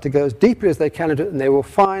 but to go as deeply as they can into it, and they will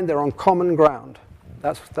find they're on common ground.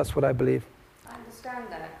 That's what I believe. I understand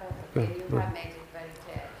that perfectly. You have made it very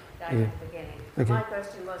clear right Yeah. at the beginning. Okay. My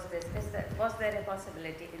question was this, was there a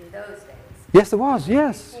possibility in those days? Yes, there was.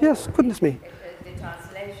 Yes, goodness me. The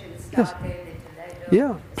translation Yes. started,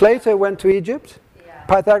 Yeah. Plato went to Egypt. Yeah.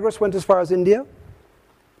 Pythagoras went as far as India.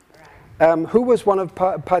 Right. Who was one of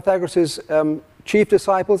Pythagoras' chief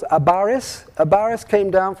disciples? Abaris. Abaris came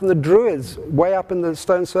down from the Druids, way up in the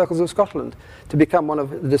stone circles of Scotland, to become one of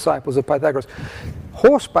the disciples of Pythagoras.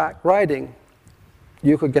 Horseback riding,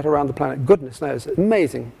 you could get around the planet. Goodness knows,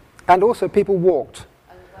 amazing. And also people walked.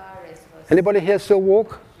 Alvarez was Anybody here still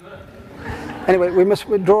walk? Anyway, we must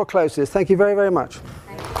draw close to this. Thank you very, very much.